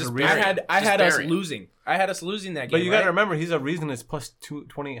remember, there's a reason. I had us losing. I had us losing that game. But you got to remember, he's a reason it's plus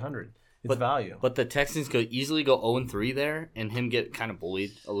 2,800. It's value. But the Texans could easily go 0-3 there, and him get kind of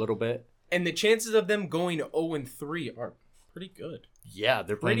bullied a little bit. And the chances of them going 0-3 are pretty good. Yeah,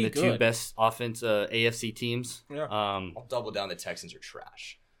 they're playing the two best AFC teams. Yeah. I'll double down. The Texans are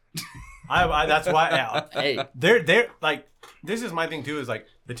trash. That's why. Hey, they're like. This is my thing too. Is like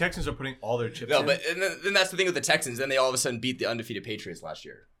the Texans are putting all their chips. No, but then that's the thing with the Texans. Then they all of a sudden beat the undefeated Patriots last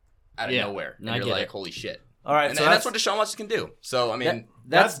year, out of nowhere, and you're like, holy shit! All right, and that's what Deshaun Watson can do. So I mean,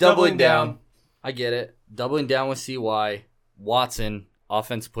 that's doubling down. I get it. Doubling down with CY Watson,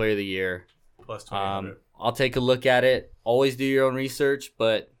 Offensive Player of the Year. Plus 2,800. I'll take a look at it. Always do your own research,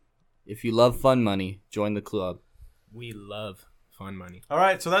 but if you love fun money, join the club. We love fun money. All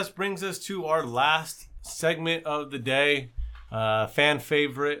right, so that brings us to our last segment of the day. Fan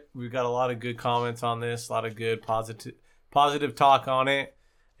favorite. We've got a lot of good comments on this, a lot of good positive talk on it,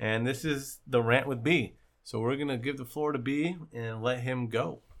 and this is the rant with B. So we're gonna give the floor to B and let him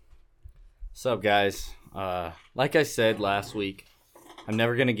go. What's up, guys? Like I said last week, I'm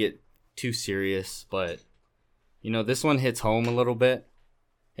never gonna get too serious, but this one hits home a little bit.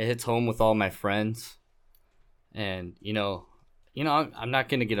 It hits home with all my friends, and I'm not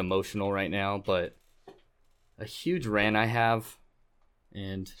gonna get emotional right now, but a huge rant I have,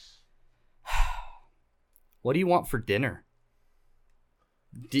 and what do you want for dinner?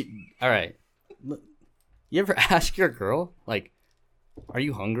 All right, you ever ask your girl, like, are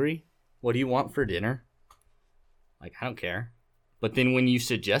you hungry? What do you want for dinner? Like, I don't care. But then when you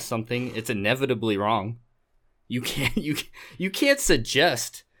suggest something, it's inevitably wrong. You can't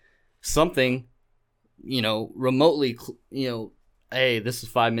suggest something, remotely, hey, this is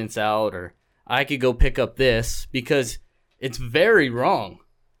 5 minutes out, or I could go pick up this, because it's very wrong.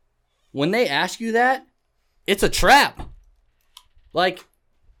 When they ask you that, it's a trap. Like,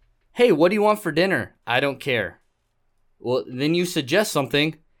 hey, what do you want for dinner? I don't care. Well, then you suggest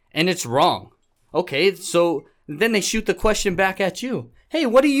something, and it's wrong. Okay, so then they shoot the question back at you. Hey,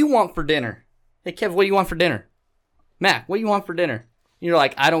 what do you want for dinner? Hey, Kev, what do you want for dinner? Mac, what do you want for dinner? You're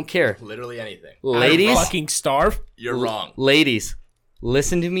like, I don't care. Literally anything. Ladies, fucking starve. You're wrong. Ladies,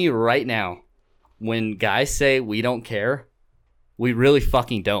 listen to me right now. When guys say we don't care, we really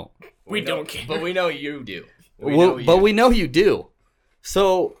fucking don't. We don't care. But we know you do. We know you do.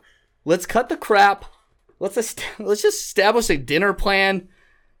 So let's cut the crap. Let's just establish a dinner plan.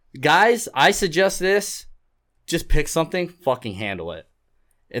 Guys, I suggest this. Just pick something, fucking handle it.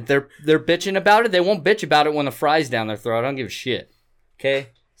 If they're bitching about it, they won't bitch about it when the fry's down their throat. I don't give a shit. Okay?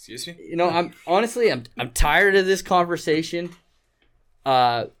 Excuse me? You know, I'm tired of this conversation.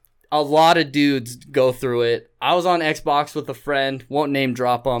 A lot of dudes go through it. I was on Xbox with a friend, won't name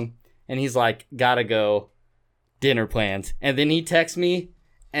drop him, and he's like, gotta go, dinner plans. And then he texts me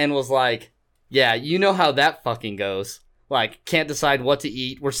and was like, yeah, you know how that fucking goes. Like, can't decide what to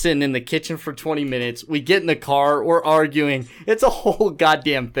eat. We're sitting in the kitchen for 20 minutes. We get in the car. We're arguing. It's a whole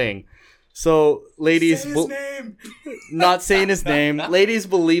goddamn thing. So, ladies... Say his name! Not saying his name. Ladies,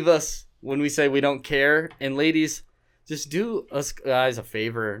 believe us when we say we don't care. And ladies, just do us guys a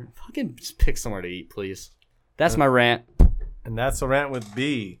favor. Fucking just pick somewhere to eat, please. That's my rant. And that's a rant with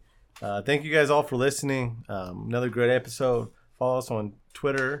B. Thank you guys all for listening. Another great episode. Follow us on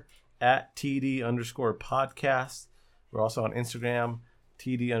Twitter at TD_podcast. We're also on Instagram,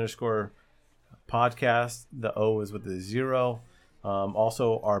 TD_podcast. The O is with the 0.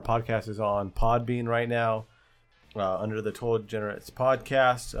 Also, our podcast is on Podbean right now under the Total Degenerates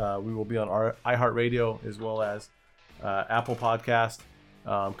podcast. We will be on our iHeartRadio as well as Apple Podcast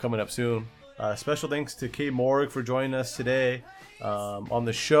coming up soon. Special thanks to Kay Morg for joining us today on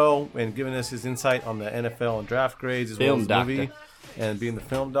the show and giving us his insight on the NFL and draft grades as well as the movie and being the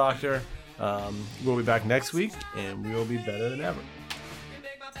film doctor. We'll be back next week, and we will be better than ever.